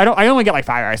 Yeah. I only get like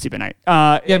 5 hours sleep at night.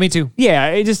 Yeah, me too. Yeah,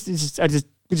 I just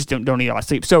don't need a lot of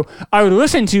sleep. So I would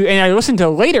listen to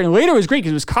Later, and Later was great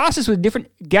because it was Costas with different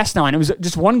guests on. It was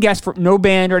just one guest for no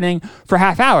band or anything for a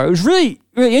half hour. It was really,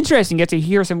 really interesting to get to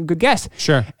hear some good guests.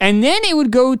 Sure. And then it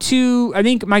would go to, I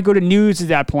think it might go to news at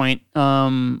that point,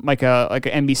 like a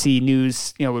NBC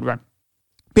News, would run.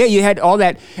 But yeah, you had all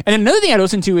that. And then another thing I'd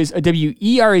listen to is a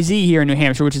WERZ here in New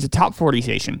Hampshire, which is a top 40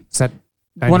 station. Is that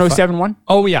 107.1.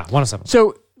 Oh yeah, 107.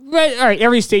 So, right, all right,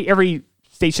 every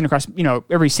station across,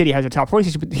 every city has a top 40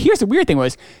 station. But here's the weird thing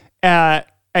was,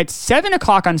 at 7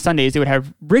 o'clock on Sundays, they would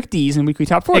have Rick Dees and Weekly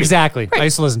Top 40. Exactly. I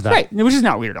used to listen to that. Right, which is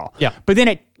not weird at all. Yeah. But then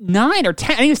at 9 or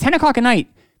 10, I think it was 10 o'clock at night,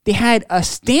 they had a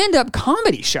stand-up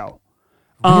comedy show.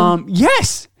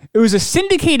 Yes. It was a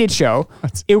syndicated show.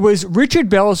 It was Richard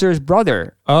Belzer's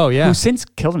brother. Oh, yeah. Who since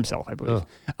killed himself, I believe.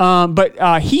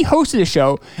 But he hosted a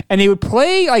show, and they would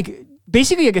play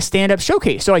basically like a stand-up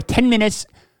showcase. So 10 minutes,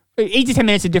 8 to 10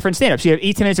 minutes of different stand-ups. So you have 8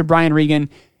 to 10 minutes of Brian Regan,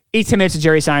 8 to 10 minutes of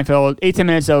Jerry Seinfeld, 8 to 10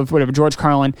 minutes of whatever, George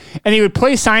Carlin. And they would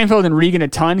play Seinfeld and Regan a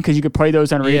ton because you could play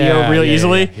those on radio really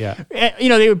easily. Yeah. And,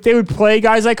 they would play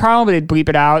guys like Carlin, but they'd bleep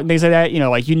it out and things like that.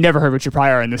 You never heard Richard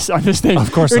Pryor on this thing.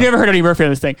 Of course You not. never heard Eddie Murphy on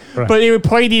this thing. Right. But they would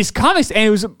play these comics, and it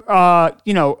was,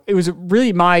 it was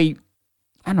really my, I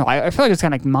don't know, I feel like it's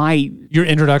kind of like my, Your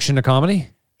introduction to comedy?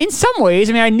 in some ways,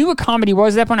 I mean, I knew what comedy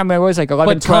was at that point. I mean, I was like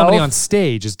 11, But 12. comedy on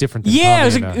stage is different than Yeah,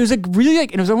 comedy. it was like really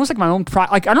like, and it was almost like my own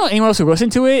I don't know anyone else who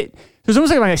listened to it. It was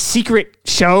almost like a secret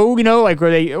show, where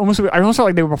I almost felt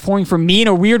like they were performing for me in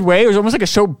a weird way. It was almost like a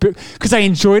show because I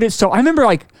enjoyed it. So I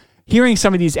remember hearing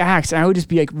some of these acts, and I would just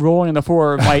be rolling on the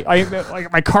floor of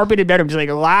my carpeted bedroom, just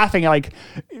laughing,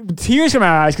 tears in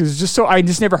my eyes because it's just so I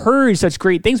just never heard such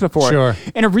great things before. Sure.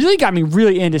 And it really got me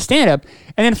really into stand up.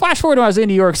 And then flash forward when I was in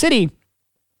New York City,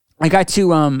 I got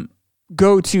to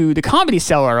go to the Comedy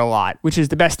Cellar a lot, which is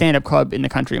the best stand up club in the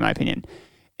country, in my opinion.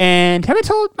 And have I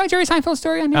told my Jerry Seinfeld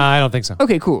story on here? I don't think so.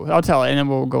 Okay, cool. I'll tell it, and then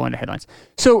we'll go into headlines.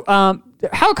 So,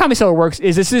 how Comedy Cellar works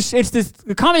is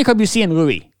the comedy club you see in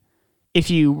Louis. If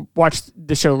you watch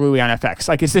the show Louis on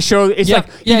FX, it's the show. It's he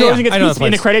goes and gets pizza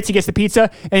in the credits. He gets the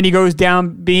pizza, and he goes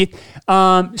down beneath.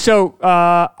 So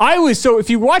if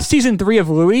you watch season 3 of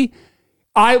Louis,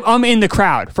 I'm in the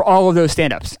crowd for all of those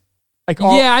stand-ups.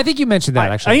 I think you mentioned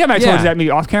that, actually. I think I might have told you that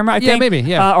maybe off camera, I think. Yeah, maybe,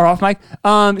 yeah. Or off mic.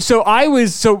 So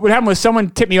what happened was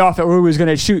someone tipped me off that Louis was going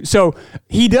to shoot. So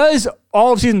he does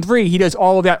all of season 3. He does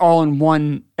all of that all in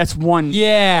one. That's one.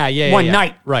 One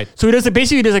night. Right. So he does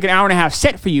an hour and a half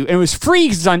set for you, and it was free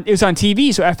because it was on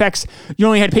TV. So FX, you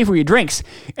only had to pay for your drinks.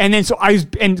 And then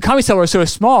and Comedy Cellar was so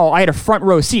small, I had a front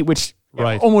row seat, which.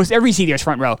 Right. Almost every CD is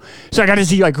front row. So I got to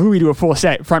see Louis do a full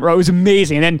set front row. It was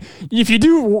amazing. And then if you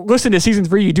do listen to season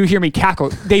 3, you do hear me cackle.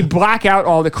 They black out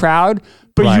all the crowd,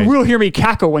 but you will hear me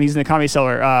cackle when he's in the Comedy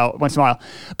Cellar once in a while.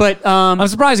 But I'm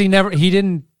surprised he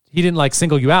didn't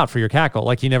single you out for your cackle.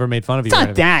 He never made fun of you. It's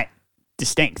not that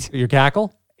distinct. Your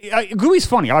cackle? Louis is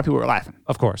funny. A lot of people were laughing.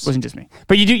 Of course. It wasn't just me.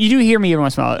 But you do hear me every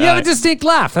once in a while. You have a distinct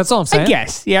laugh. That's all I'm saying. I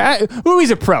guess. Yeah. Louis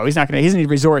is a pro. He doesn't need to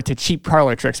resort to cheap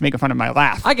parlor tricks making fun of my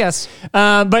laugh. I guess.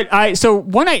 So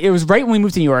one night, it was right when we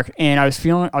moved to New York, and I was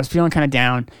feeling kind of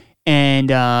down. And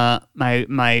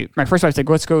my first wife's like,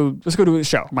 let's go do a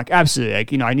show. I'm like,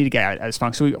 absolutely. I need to get out of this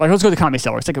funk. So let's go to the Comedy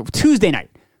Cellar. It's like a Tuesday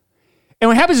night. And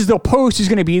what happens is they'll post who's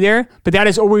going to be there, but that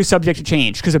is always subject to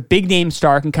change because a big name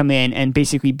star can come in and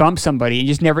basically bump somebody. And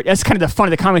you just never, that's kind of the fun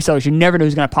of the Comedy Cellar. You never know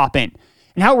who's going to pop in.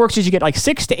 And how it works is you get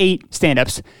 6 to 8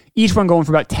 stand-ups, each one going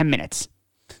for about 10 minutes.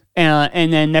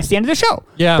 And then that's the end of the show.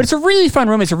 Yeah. But it's a really fun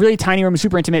room. It's a really tiny room,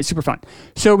 super intimate, super fun.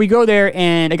 So we go there,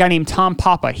 and a guy named Tom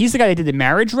Papa, he's the guy that did the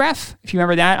Marriage Ref, if you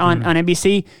remember that on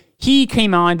NBC. He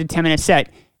came on, did 10-minute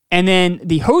set. And then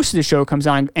the host of the show comes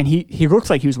on, and he looks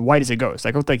like he was white as a ghost.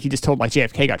 Looked like he just told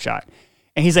JFK got shot.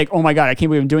 And he's like, oh my God, I can't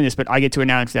believe I'm doing this, but I get to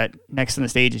announce that next on the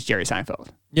stage is Jerry Seinfeld.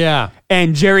 Yeah.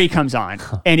 And Jerry comes on,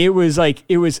 and it was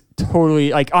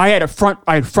totally I had front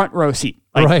row seat.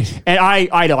 Right. And I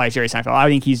idolize Jerry Seinfeld. I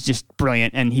think he's just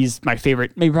brilliant, and he's my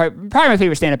favorite, probably my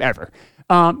favorite stand-up ever.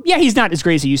 He's not as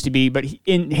great as he used to be, but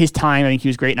in his time, I think he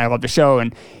was great, and I loved the show.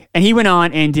 And he went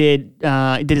on and did his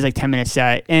 10-minute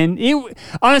set. And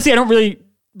honestly, I don't really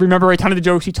remember a ton of the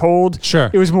jokes he told. Sure.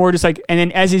 It was more just and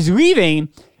then as he's leaving,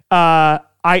 the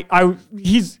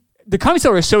Comedy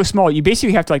Cellar is so small, you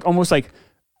basically have to almost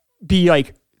be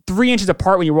 3 inches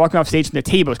apart when you're walking off stage from the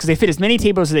tables, because they fit as many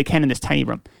tables as they can in this tiny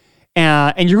room.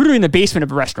 And you're literally in the basement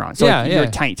of a restaurant. So you're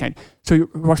tiny. So he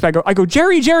walks back, I go,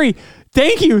 Jerry,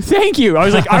 thank you. I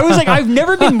was like, I've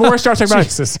never been more starstruck about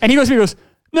it. And he goes,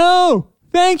 no,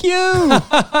 thank you.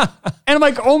 And I'm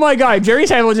like, oh my God, Jerry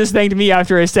Seinfeld just thanked me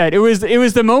after his set. It was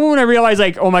the moment when I realized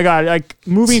oh my God,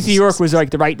 moving to New York was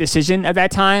the right decision at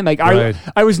that time. Right.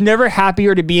 I was never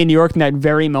happier to be in New York in that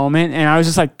very moment. And I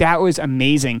was just that was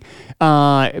amazing.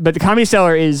 But the Comedy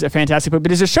Cellar is a fantastic book,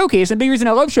 but it's a showcase. And the big reason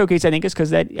I love Showcase, I think, is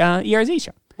because that ERZ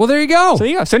show. Well, there you go. So there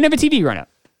you go. So never TV run up.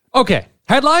 Okay.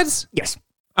 Headlines? Yes.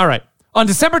 All right. On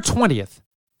December 20th,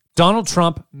 Donald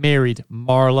Trump married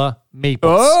Marla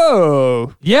Maples.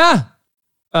 Oh. Yeah.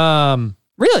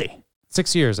 Really?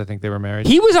 6 years, I think they were married.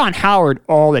 He was on Howard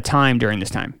all the time during this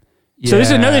time. So this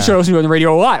is another show I was on the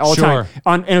radio a lot, all the time.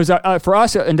 And it was for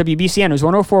us on WBCN, it was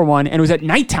 104.1, and it was at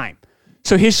nighttime.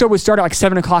 So his show would start at like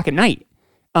 7:00 at night.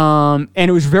 And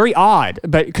it was very odd,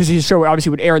 but because his show obviously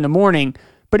would air in the morning,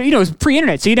 but it was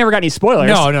pre-internet, so you never got any spoilers.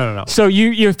 No. So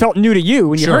you felt new to you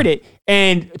when you Sure. heard it.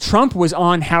 And Trump was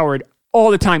on Howard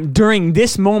all the time during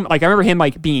this moment. Like I remember him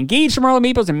like being engaged to Marla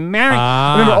Maples and married.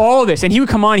 I remember all of this. And he would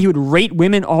come on, he would rate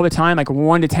women all the time, like a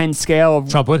 1 to 10 scale of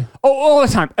Trump would? all the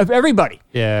time of everybody.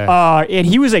 Yeah. And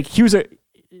he was the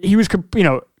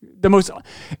most.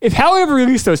 If Howard ever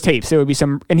released those tapes, there would be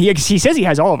some. And he says he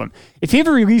has all of them. If he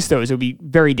ever released those, it would be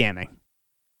very damning.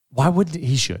 Why would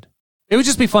he should? It would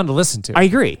just be fun to listen to. I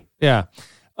agree. Yeah.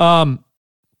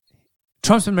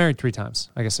 Trump's been married 3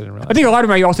 times. I guess I didn't realize. I think a lot of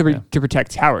them are also to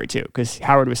protect Howard too, because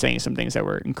Howard was saying some things that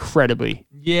were incredibly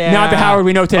not the Howard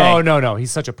we know today. Oh no, he's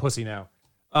such a pussy now.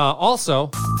 Also,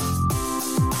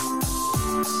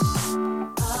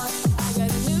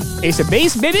 Ace of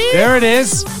Base, baby. there it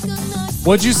is.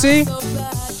 What'd you see?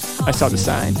 I saw the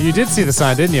sign. You did see the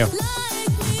sign, didn't you?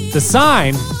 The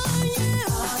sign,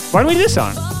 Why don't we do this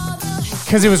song?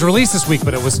 because it was released this week,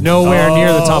 but it was nowhere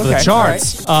near the top of the okay.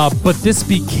 charts. But this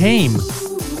became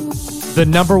the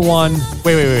number one.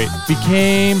 Wait.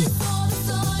 Became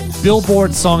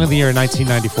Billboard Song of the Year in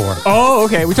 1994. Oh,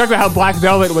 okay. We talked about how Black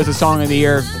Velvet was a song of the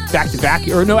year back to back,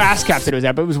 or no, ASCAP said it was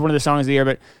that, but it was one of the songs of the year.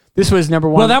 But this was number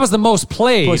one. Well, that was the most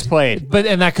played. Most played. But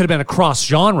and that could have been a cross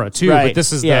genre too. right. But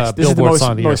this is Yes, the this is Billboard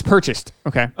Song of the Year. most purchased.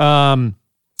 Okay.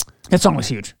 That song was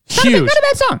huge. Huge. Not a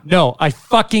bad song. No, I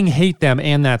fucking hate them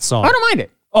and that song. I don't mind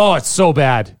it. Oh, it's so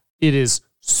bad. It is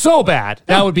so bad.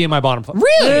 That would be in my bottom 5.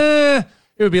 Really?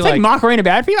 It would be It's like Macarena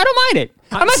bad for you? I don't mind it.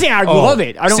 I'm not saying I love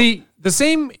it. I don't see the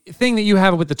same thing that you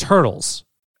have with the Turtles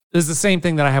is the same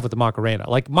thing that I have with the Macarena.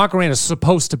 Like Macarena is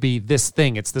supposed to be this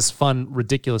thing. It's this fun,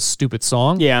 ridiculous, stupid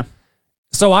song. Yeah.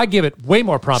 So I give it way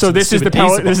more props. So than this is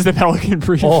stupid this is the Pelican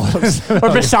brief Oh. or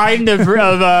Poseidon of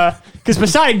because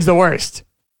Poseidon's the worst.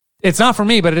 It's not for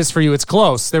me, but it is for you. It's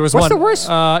close. There was What's one. the worst?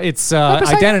 It's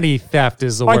Poseidon? identity theft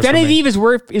is the worst. Identity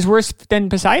for me. is worse than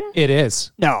Poseidon? It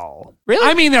is. No. Really?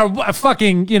 I mean, they're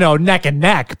fucking neck and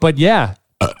neck, but yeah.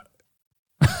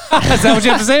 Is that what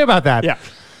you have to say about that? yeah.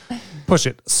 Push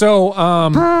it. So,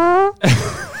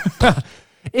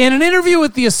 in an interview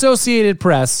with the Associated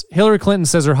Press, Hillary Clinton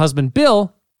says her husband,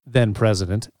 Bill, then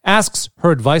president, asks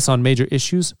her advice on major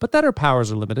issues, but that her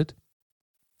powers are limited.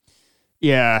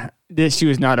 Yeah. She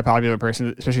was not a popular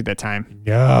person, especially at that time.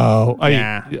 No.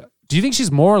 Yeah. Do you think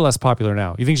she's more or less popular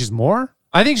now? You think she's more?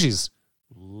 I think she's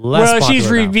less Well, popular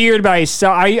she's now. revered by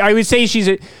some. I would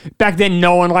say back then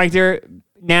no one liked her.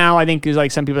 Now I think there's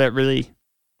like some people that really,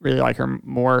 really like her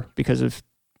more because of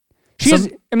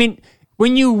I mean,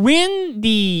 when you win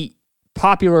the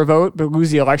popular vote but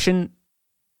lose the election,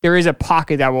 there is a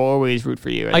pocket that will always root for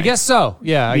you. I guess so.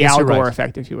 Yeah. I the guess Al you're Gore right.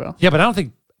 effect, if you will. Yeah, but I don't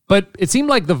think. But it seemed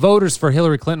like the voters for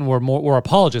Hillary Clinton were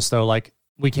apologists, though. Like,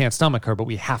 we can't stomach her, but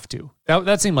we have to.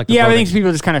 That seemed like the Yeah, I voting. think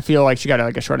people just kind of feel like she got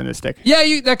like a short end of the stick.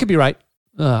 Yeah, that could be right.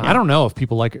 I don't know if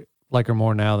people like her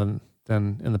more now than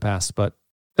in the past, but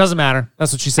doesn't matter.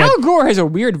 That's what she said. Al Gore has a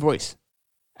weird voice.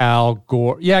 Al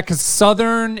Gore. Yeah, because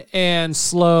Southern and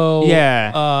slow.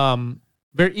 Yeah.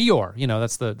 Very Eeyore.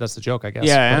 That's the joke, I guess.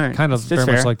 Yeah, But all right. kind of That's very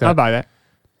fair. much like that. I'll buy that.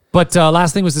 But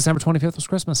last thing was December 25th was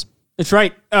Christmas. That's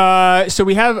right. So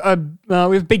we have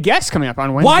a big guest coming up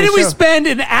on Wednesday. Why did we spend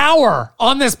an hour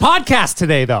on this podcast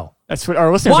today, though? That's what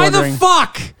our listeners Why are wondering. the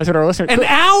fuck? That's what our listeners. An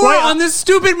hour Why- on this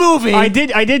stupid movie. I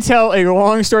did tell a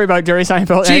long story about Jerry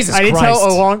Seinfeld. Jesus I did Christ. tell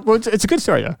a long. Well, it's a good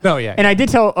story though. Oh, yeah. And I did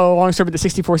tell a long story about the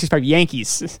 64-65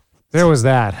 Yankees. There was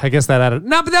that. I guess that added.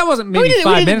 No, but that wasn't maybe we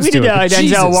 5 minutes did to it. but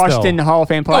Jesus, Denzel Washington though. Hall of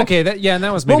Fame play. Okay, and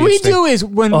that was maybe What we interesting. do is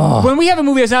when we have a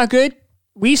movie that's not good,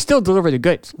 we still deliver the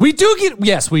goods. We do get.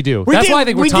 Yes, we do. That's why I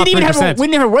think we're top 3%. We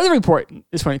didn't have a weather report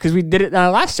this one because we did it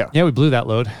last show. Yeah, we blew that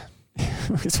load.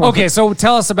 This one- Okay, so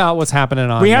tell us about what's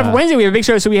happening on. We have Wednesday. We have a big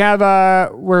show. So we have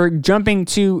we're jumping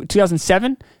to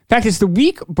 2007. In fact, it's the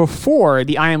week before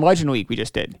the I Am Legend week we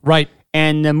just did. Right.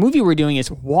 And the movie we're doing is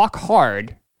Walk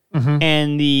Hard.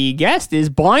 And the guest is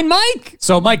Blind Mike.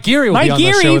 So Mike Geary will be Mike on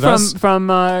the show Geary with us. from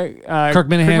Kirk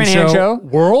Minahan show.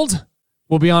 World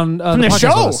will be on From the podcast show.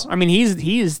 with us. I mean, he's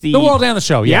the World and the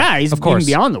show. Yeah, he's of course.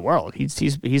 even beyond the world. He's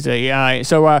a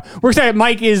so we're excited.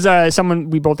 Mike is someone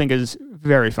we both think is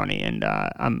very funny, and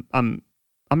I'm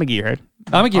a gearhead.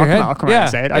 I'm a gearhead. I'll come out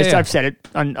and say it. Yeah. I've said it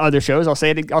on other shows. I'll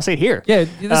say it. I'll say it here. Yeah,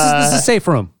 this is safe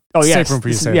room. Oh yeah, safe room for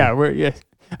you to say. Yeah, we're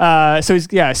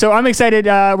So I'm excited.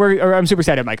 I'm super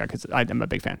excited, Mike, because I'm a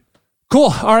big fan.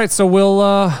 Cool. All right, so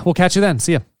we'll catch you then.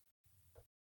 See ya.